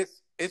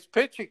 It's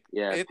pitching.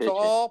 Yeah, it's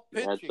all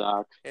pitching. Red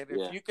Sox. And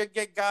if you can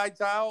get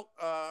guys out,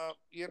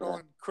 in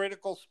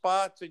critical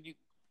spots, and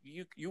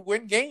you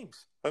win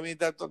games. I mean,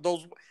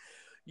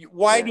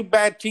 why do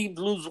bad teams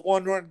lose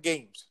 1-run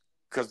games?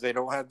 Because they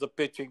don't have the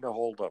pitching to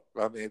hold up.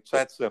 I mean, it's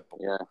that simple.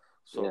 Yeah.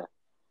 So.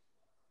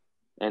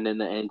 And then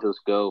the Angels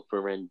go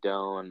for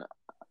Rendon.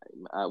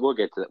 We'll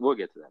get to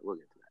that.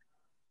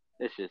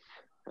 It's just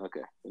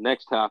okay. The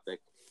next topic.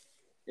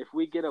 If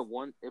we do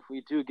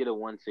get a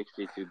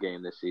 162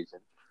 game this season,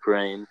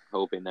 praying,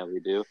 hoping that we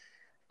do,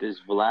 does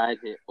Vlad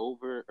hit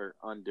over or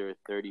under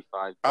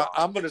 35?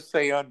 I'm going to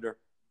say under.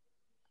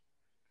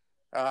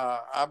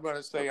 I'm going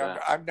to say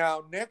under. I'm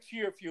now next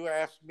year, if you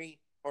ask me,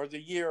 or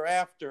the year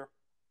after,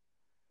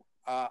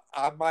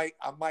 I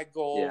might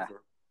go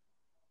over.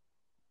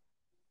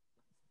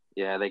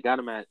 Yeah, they got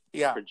him at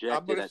projected.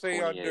 I'm going to say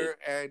under,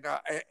 and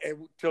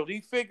until he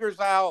figures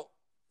out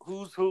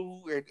who's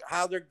who and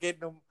how they're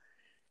getting them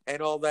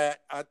and all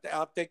that, I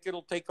think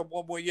it'll take them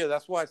one more year.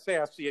 That's why I say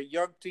I see a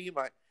young team.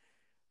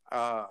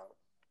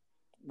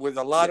 with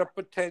a lot of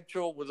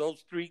potential with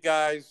those three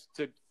guys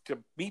to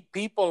beat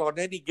people on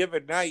any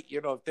given night.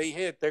 If they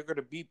hit, they're going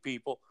to beat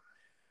people.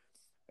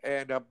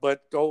 And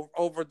but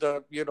over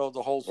the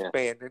the whole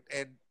span,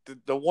 and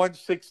the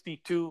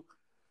 162,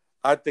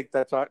 I think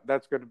that's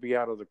going to be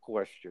out of the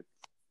question.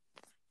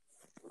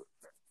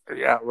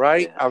 Yeah,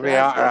 right. Yeah, I mean,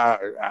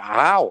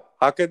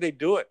 how can they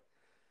do it?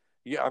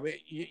 Yeah, I mean,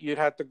 you'd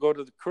have to go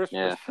to the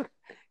Christmas,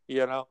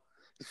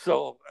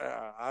 So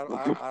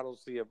I don't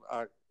see him.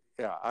 I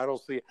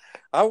don't see it.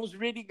 I was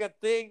reading a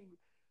thing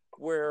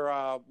where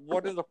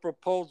one of the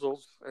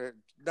proposals,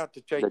 not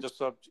to change the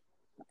subject,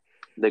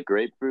 the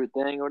grapefruit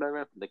thing or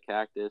whatever, the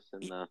cactus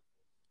and the.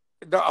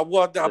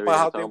 about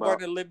how they want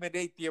to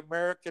eliminate the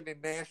American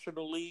and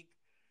National League,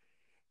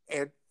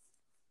 and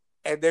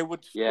they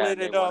would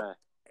split it up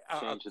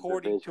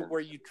according to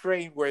where you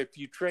train. Where if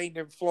you trained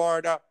in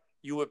Florida,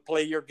 you would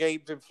play your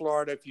games in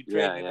Florida. If you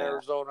trained in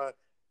Arizona,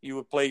 you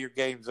would play your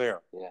games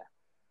there. Yeah.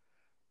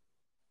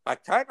 I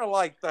kind of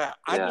like that.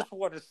 Yeah. I just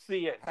want to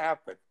see it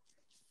happen.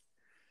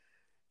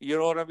 You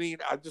know what I mean?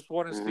 I just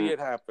want to see it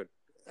happen.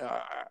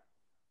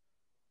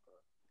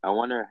 I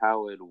wonder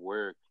how it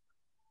worked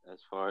as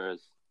far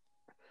as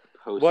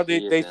postseason. Well,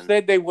 they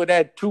said they would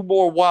add 2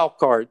 more wild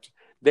cards.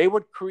 They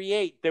would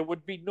create. There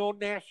would be no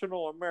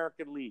National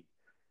American League.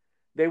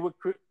 They would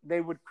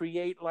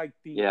create like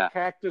the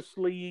Cactus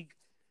League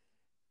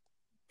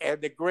and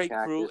the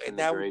Grapefruit, and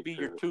that would be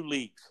your 2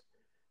 leagues.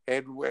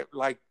 And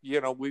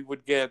we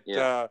would get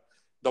the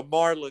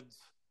Marlins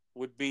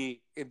would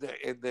be in the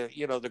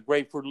the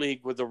Grapefruit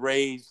League with the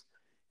Rays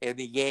and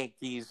the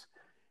Yankees,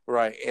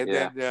 right? And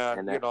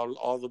then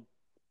all the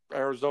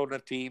Arizona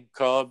team,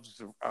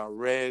 Cubs,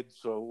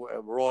 Reds,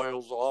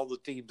 Royals, all the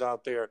teams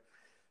out there.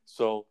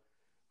 So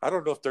I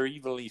don't know if they're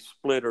evenly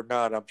split or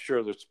not. I'm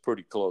sure that's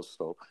pretty close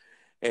though.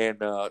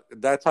 And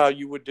that's how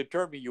you would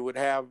determine. You would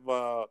have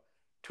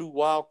 2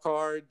 wild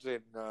cards,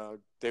 and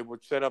they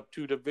would set up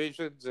 2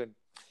 divisions. And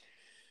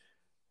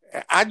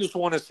I just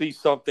want to see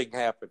something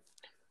happen.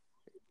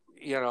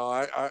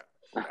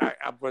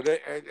 But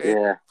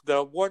the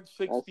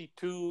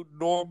 162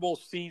 normal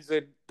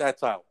season,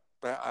 that's out.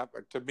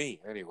 To me,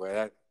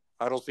 anyway.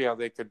 I don't see how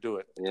they could do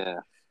it.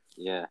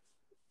 Yeah,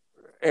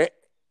 it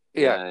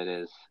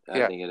is.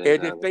 I think it is.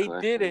 And if they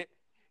did it,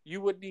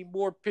 you would need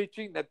more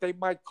pitching that they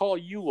might call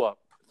you up.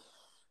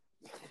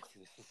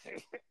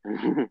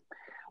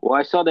 Well,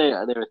 I saw they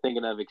were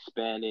thinking of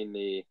expanding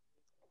the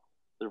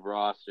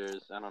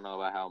rosters. I don't know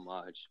about how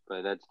much,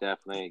 but that's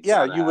definitely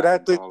you would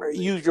have to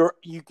use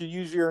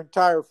your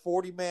entire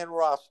 40-man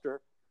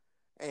roster,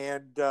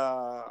 and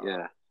have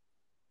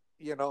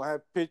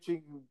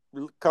pitching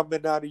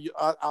coming out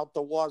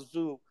the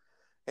wazoo,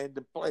 and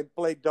to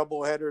play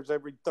double headers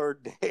every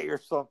third day or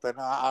something.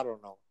 I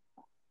don't know.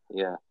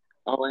 Yeah.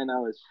 Oh, and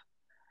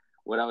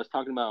what I was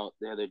talking about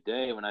the other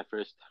day when I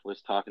first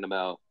was talking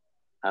about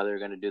how they're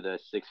going to do the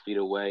 6 feet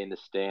away in the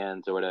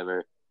stands or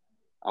whatever,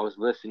 I was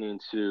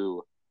listening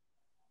to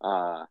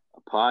a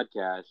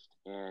podcast,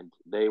 and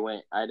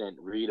I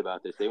didn't read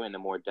about this. They went into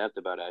more depth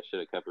about it. I should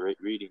have kept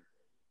reading.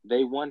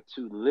 They want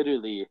to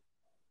literally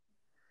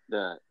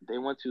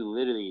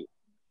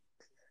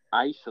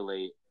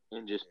isolate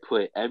and just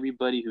put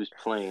everybody who's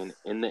playing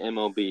in the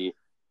MLB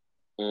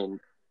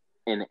in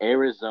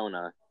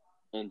Arizona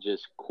and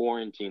just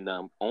quarantine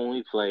them.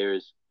 Only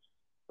players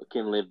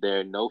can live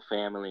there, no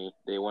family.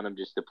 They want them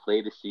just to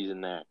play the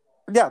season there.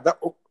 Yeah,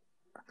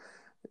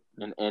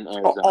 in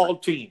Arizona. All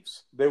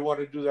teams. They want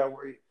to do that.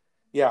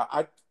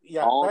 That's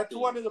teams.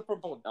 One of the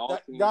proposals.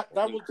 That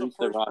was the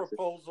first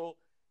proposal,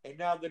 and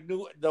now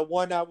the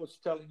one I was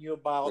telling you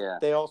about.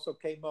 They also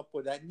came up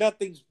with that.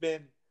 Nothing's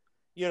been,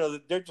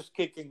 they're just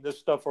kicking this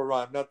stuff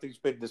around. Nothing's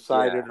been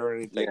decided or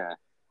anything. Yeah,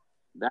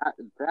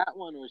 that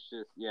one was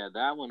just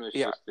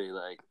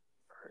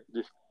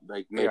just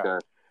to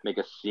make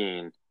a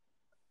scene,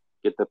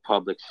 get the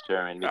public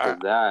stirring, because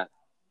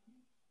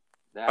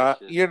that's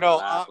just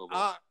laughable.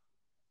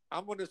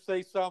 I'm going to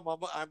say something.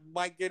 I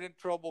might get in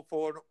trouble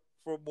for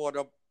what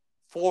I'm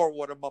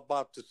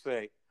about to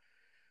say,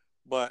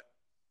 but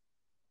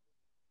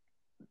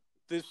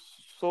this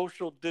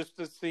social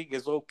distancing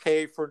is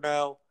okay for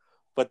now,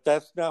 but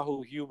that's not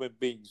who human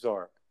beings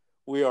are.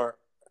 We are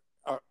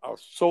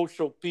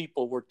social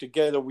people. We're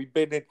together. We've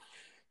been in,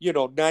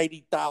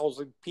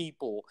 90,000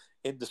 people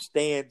in the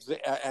stands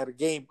at a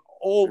game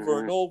over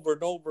and over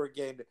and over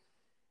again,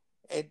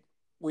 and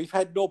we've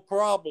had no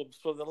problems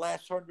for the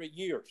last 100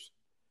 years.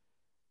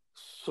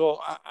 So,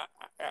 I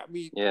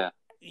mean,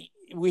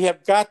 we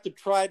have got to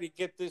try to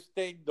get this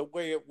thing the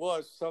way it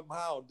was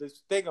somehow.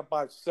 This thing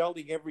about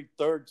selling every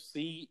third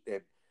seat,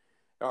 and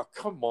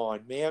come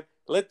on, man,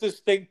 let this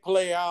thing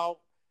play out.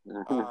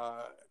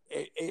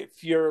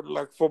 If you're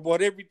from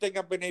everything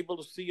I've been able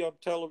to see on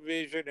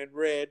television and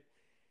read,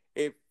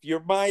 if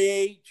you're my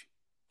age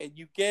and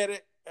you get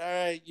it,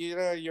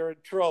 you're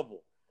in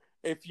trouble.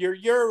 If you're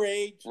your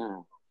age,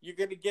 you're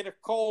going to get a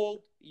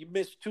cold. You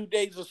miss 2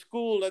 days of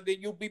school, and then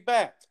you'll be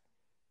back.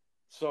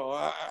 So,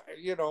 I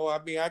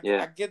mean,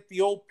 Yeah. I get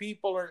the old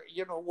people are,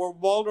 we're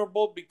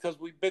vulnerable because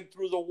we've been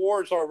through the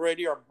wars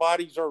already. Our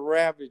bodies are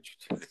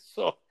ravaged.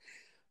 So,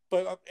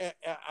 but I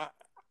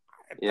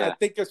Yeah.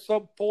 think at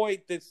some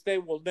point this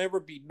thing will never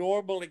be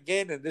normal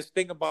again. And this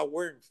thing about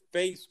wearing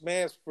face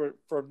masks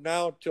from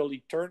now until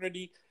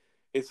eternity,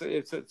 it's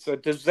a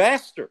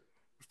disaster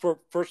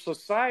for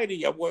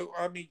society. I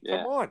mean, come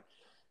Yeah. on.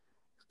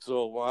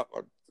 So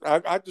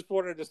I just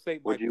wanted to say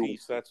my Would you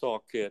piece. That's all,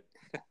 kid.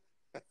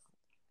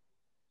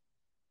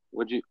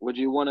 would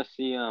you want to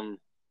see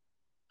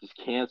just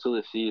cancel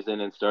the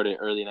season and start it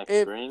early next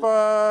If spring?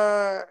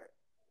 Yeah,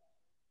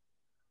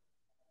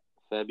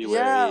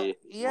 February,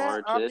 yeah.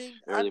 I March-ish, mean,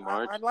 early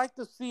March. I'd like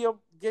to see them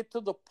get to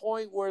the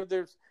point where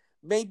there's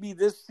maybe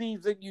this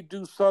season you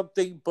do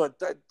something,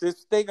 but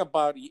this thing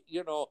about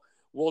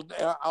well,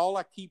 all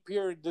I keep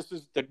hearing this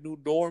is the new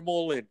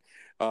normal, and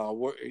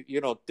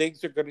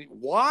things are gonna.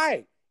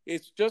 Why?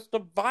 It's just a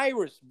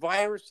virus.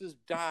 Viruses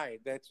die.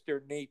 That's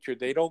their nature.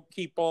 They don't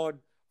keep on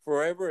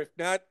forever. If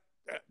not,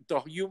 the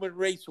human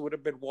race would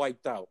have been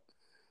wiped out.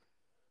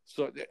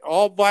 So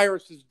all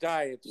viruses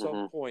die at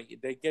some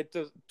point. They get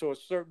to a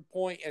certain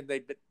point and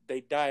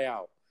they die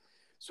out.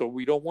 So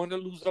we don't want to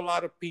lose a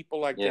lot of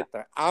people. I get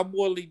that. I'm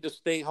willing to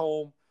stay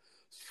home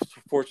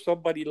for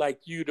somebody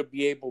like you to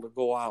be able to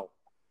go out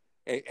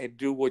and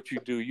do what you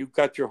do. You've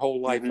got your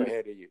whole life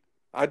ahead of you.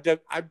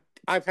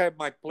 I've had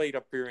my plate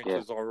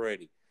appearances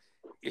already.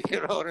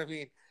 You know what I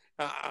mean?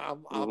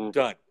 I'm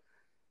done.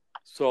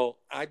 So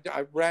I'd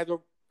rather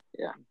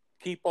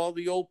keep all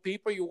the old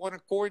people. You want to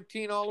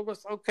quarantine all of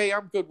us? Okay,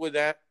 I'm good with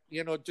that.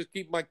 Just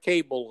keep my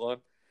cable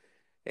on,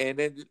 and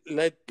then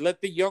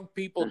let the young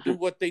people do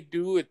what they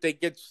do. If they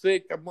get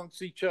sick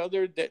amongst each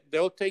other, that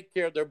they'll take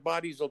care. Their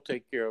bodies will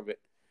take care of it.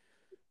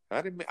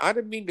 I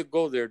didn't mean to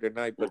go there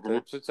tonight, but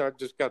since I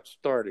just got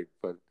started,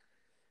 but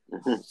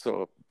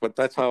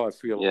that's how I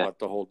feel about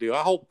the whole deal.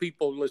 I hope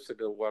people listen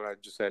to what I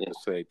just had to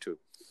say too.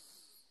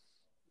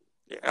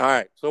 All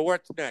right. So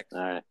what's next? All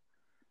right.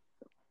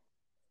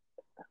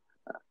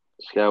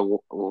 Just got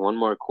one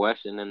more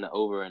question in the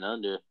over and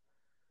under,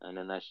 and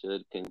then that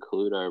should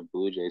conclude our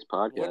Blue Jays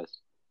podcast.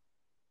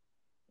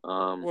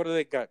 What do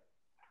they got?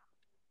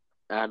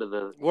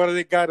 What do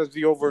they got as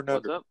the over and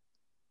under? What's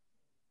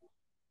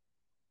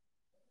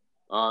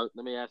up?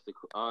 Let me ask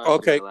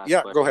okay.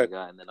 Yeah, go ahead.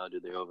 And then I'll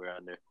do the over and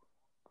under.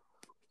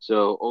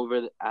 So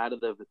out of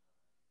their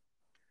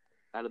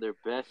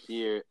best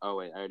year. Oh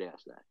wait, I already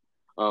asked that.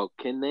 Oh,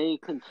 can they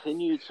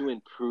continue to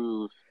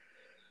improve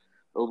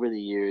over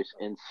the years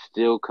and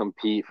still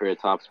compete for a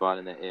top spot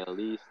in the AL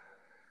East?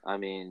 I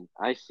mean,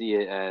 I see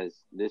it as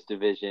this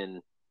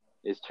division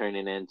is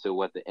turning into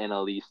what the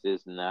NL East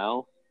is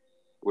now,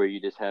 where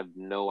you just have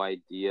no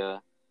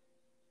idea.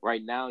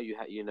 Right now, the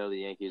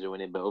Yankees are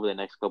winning, but over the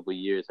next couple of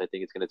years, I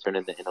think it's going to turn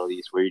into NL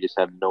East, where you just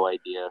have no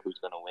idea who's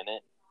going to win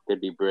it.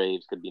 Could be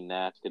Braves, could be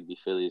Nats, could be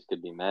Phillies,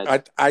 could be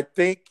Mets. I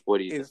think what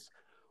do you think?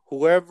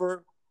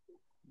 Whoever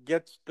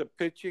gets the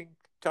pitching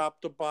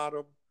top to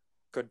bottom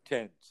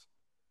contends.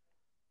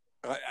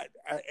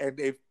 And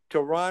if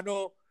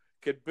Toronto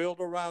could build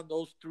around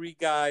those three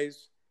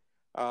guys,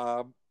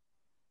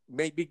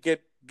 maybe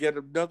get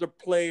another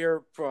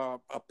player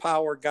from a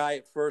power guy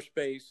at first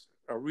base,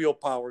 a real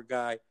power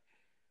guy,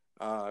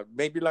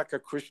 maybe like a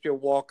Christian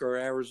Walker,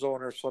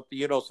 Arizona or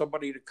something.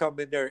 Somebody to come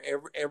in there,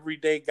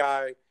 everyday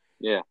guy,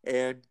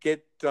 and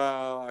get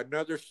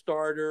another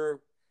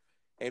starter,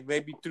 and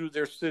maybe through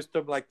their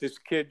system, like this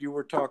kid you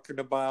were talking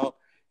about,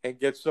 and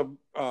get some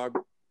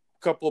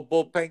couple of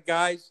bullpen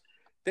guys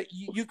that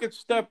you could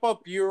step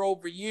up year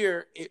over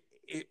year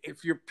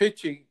if you're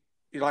pitching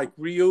like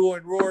Ryu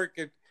and Rourke.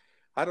 And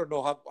I don't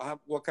know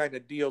what kind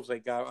of deals they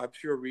got. I'm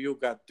sure Ryu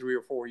got 3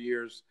 or 4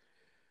 years.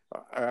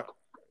 4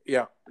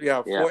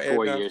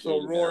 years.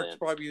 So Rourke's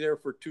probably there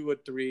for 2 or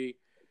 3,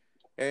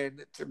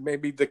 and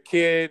maybe the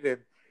kid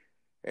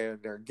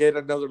and get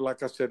another,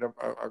 like I said,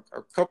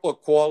 a couple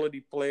of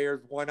quality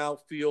players, one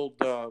outfield.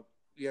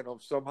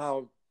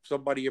 Somehow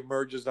somebody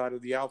emerges out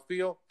of the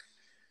outfield.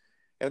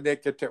 And they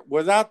could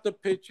without the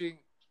pitching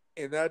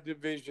in that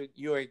division,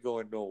 you ain't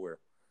going nowhere.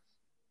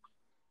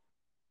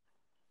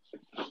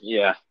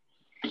 Yeah.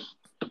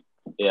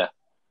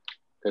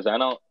 Because I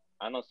don't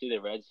see the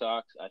Red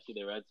Sox. I see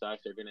the Red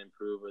Sox are going to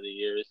improve over the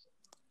years,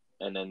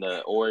 and then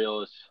the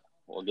Orioles.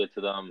 We'll get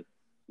to them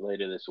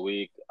later this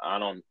week. I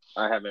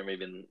haven't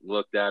even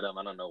looked at them.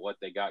 I don't know what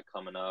they got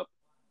coming up.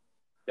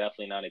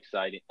 Definitely not as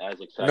exciting as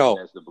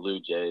the Blue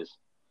Jays.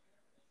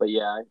 But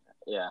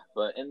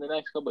but in the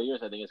next couple of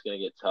years, I think it's going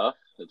to get tough.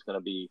 It's going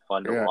to be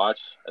fun to watch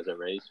as a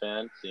Rays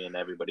fan, seeing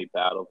everybody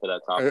battle for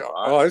that top spot.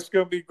 Oh, it's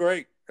going to be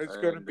great. It's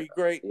going to be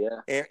great.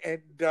 Yeah.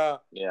 And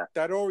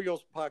that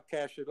Orioles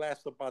podcast should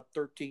last about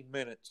 13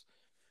 minutes.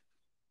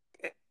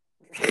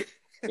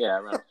 Yeah,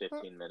 around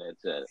 15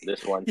 minutes.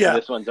 This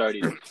one's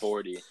already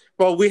 40.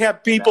 Well, we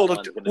have people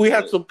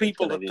some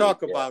people to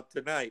talk about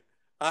tonight.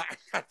 I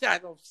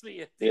don't see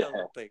it. The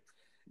other thing.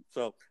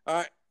 So, all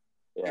right.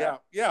 Yeah.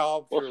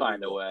 We'll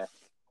find a way.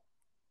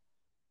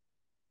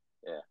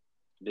 Yeah.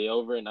 The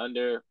over and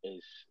under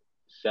is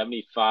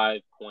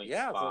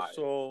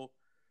 75.5.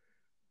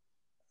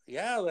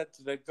 Yeah,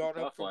 they've gone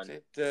up from one.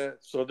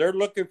 so they're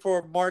looking for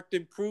a marked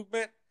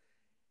improvement.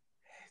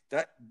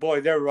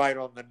 They're right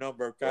on the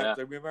number. Yeah.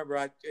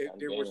 Remember,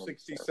 they were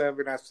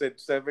 67. I said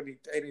 70,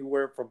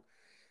 anywhere from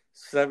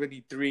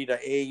 73 to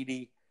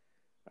 80.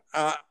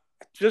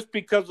 Just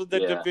because of the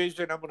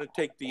division, I'm going to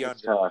take the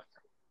under. Tough.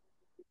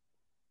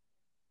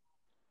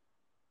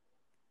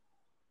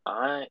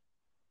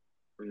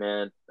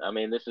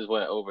 This is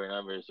what over and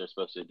unders are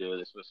supposed to do.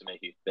 They're supposed to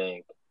make you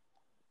think.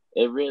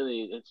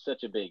 It's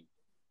such a big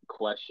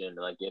question.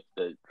 Like if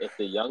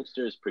the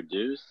youngsters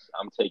produce,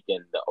 I'm taking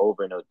the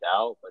over, no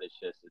doubt. But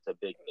it's a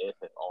big if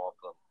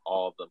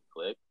all of them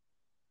click.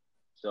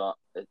 So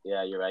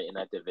yeah, you're right in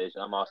that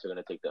division. I'm also going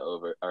to take the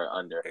over or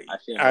under.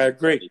 I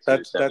agree.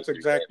 That's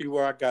exactly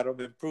where I got them,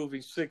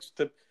 improving 6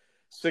 to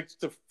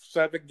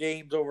 7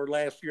 games over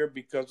last year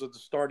because of the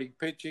starting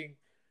pitching.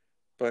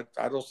 But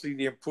I don't see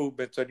the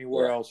improvements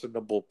anywhere else in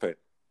the bullpen.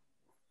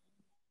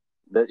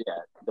 The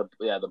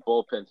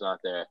bullpen's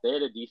not there. If they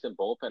had a decent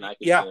bullpen, I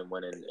could see them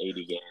winning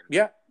 80 games.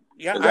 Yeah,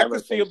 I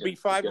could see them be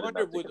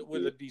 500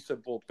 with a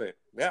decent bullpen.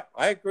 Yeah,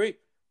 I agree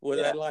with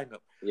that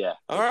lineup. Yeah.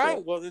 All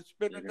right. Well, it's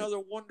been another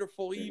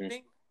wonderful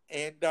evening,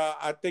 and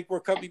I think we're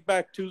coming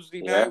back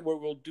Tuesday night where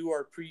we'll do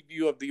our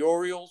preview of the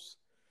Orioles,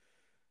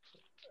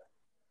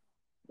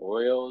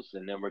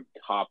 and then we're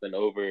hopping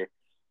over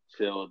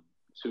to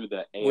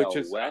the AL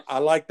West. I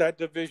like that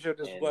division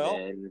as well.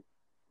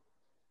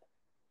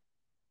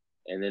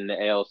 And then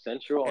the AL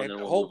Central, and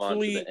then we'll move on to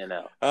the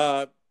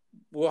NL.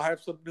 We'll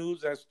have some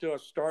news as to a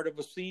start of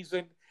a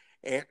season,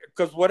 and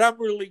because what I'm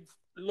really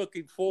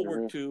looking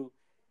forward to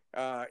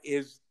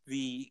is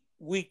the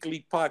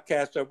weekly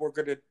podcast that we're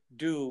going to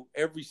do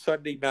every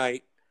Sunday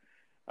night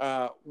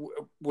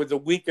with a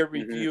weekend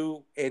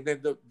review, and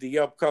then the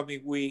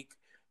upcoming week,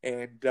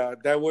 and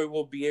that way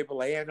we'll be able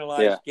to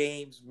analyze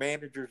games,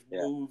 managers'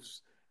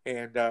 moves,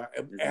 and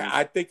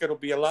I think it'll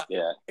be a lot.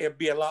 Yeah. It'll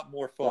be a lot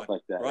more fun,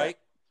 like that, right?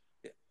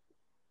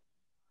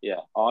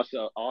 Yeah.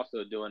 Also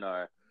doing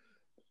our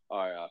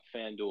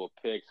FanDuel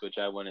picks, which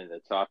I wanted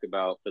to talk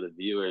about for the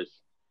viewers.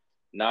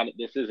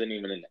 This isn't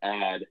even an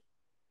ad.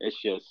 It's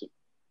just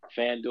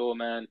FanDuel,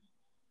 man.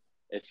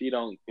 If you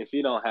don't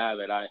have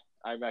it, I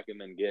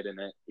recommend getting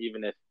it.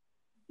 Even if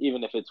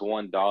it's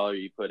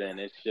 $1 you put in,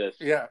 it's just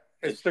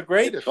it's the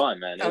greatest. It's fun,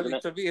 man. Isn't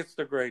it? To me, it's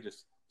the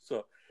greatest.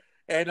 So,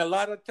 and a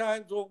lot of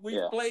times when we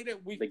played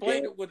it,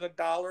 played it with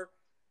 $1,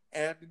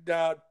 and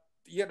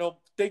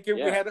thinking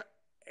we had.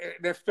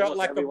 And it felt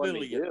like $1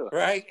 million,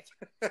 right?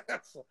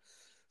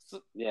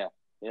 Yeah.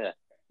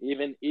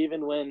 Even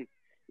when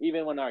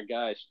our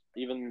guys,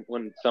 even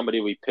when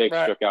somebody we picked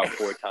struck out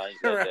 4 times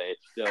that day,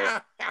 it's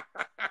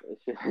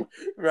still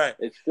right.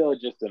 It's still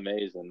just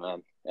amazing,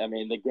 man. I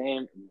mean, the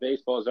game,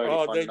 baseball's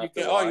already fun enough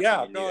to watch.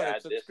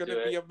 It's going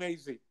to be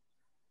amazing.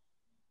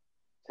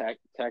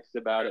 Text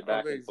about it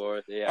back and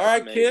forth. Yeah. All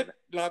right, kid.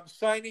 I'm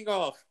signing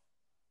off.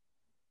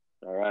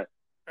 All right.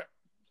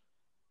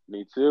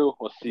 Me too.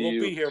 We'll see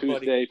you be here,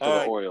 Tuesday buddy. for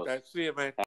the Orioles. See you, man.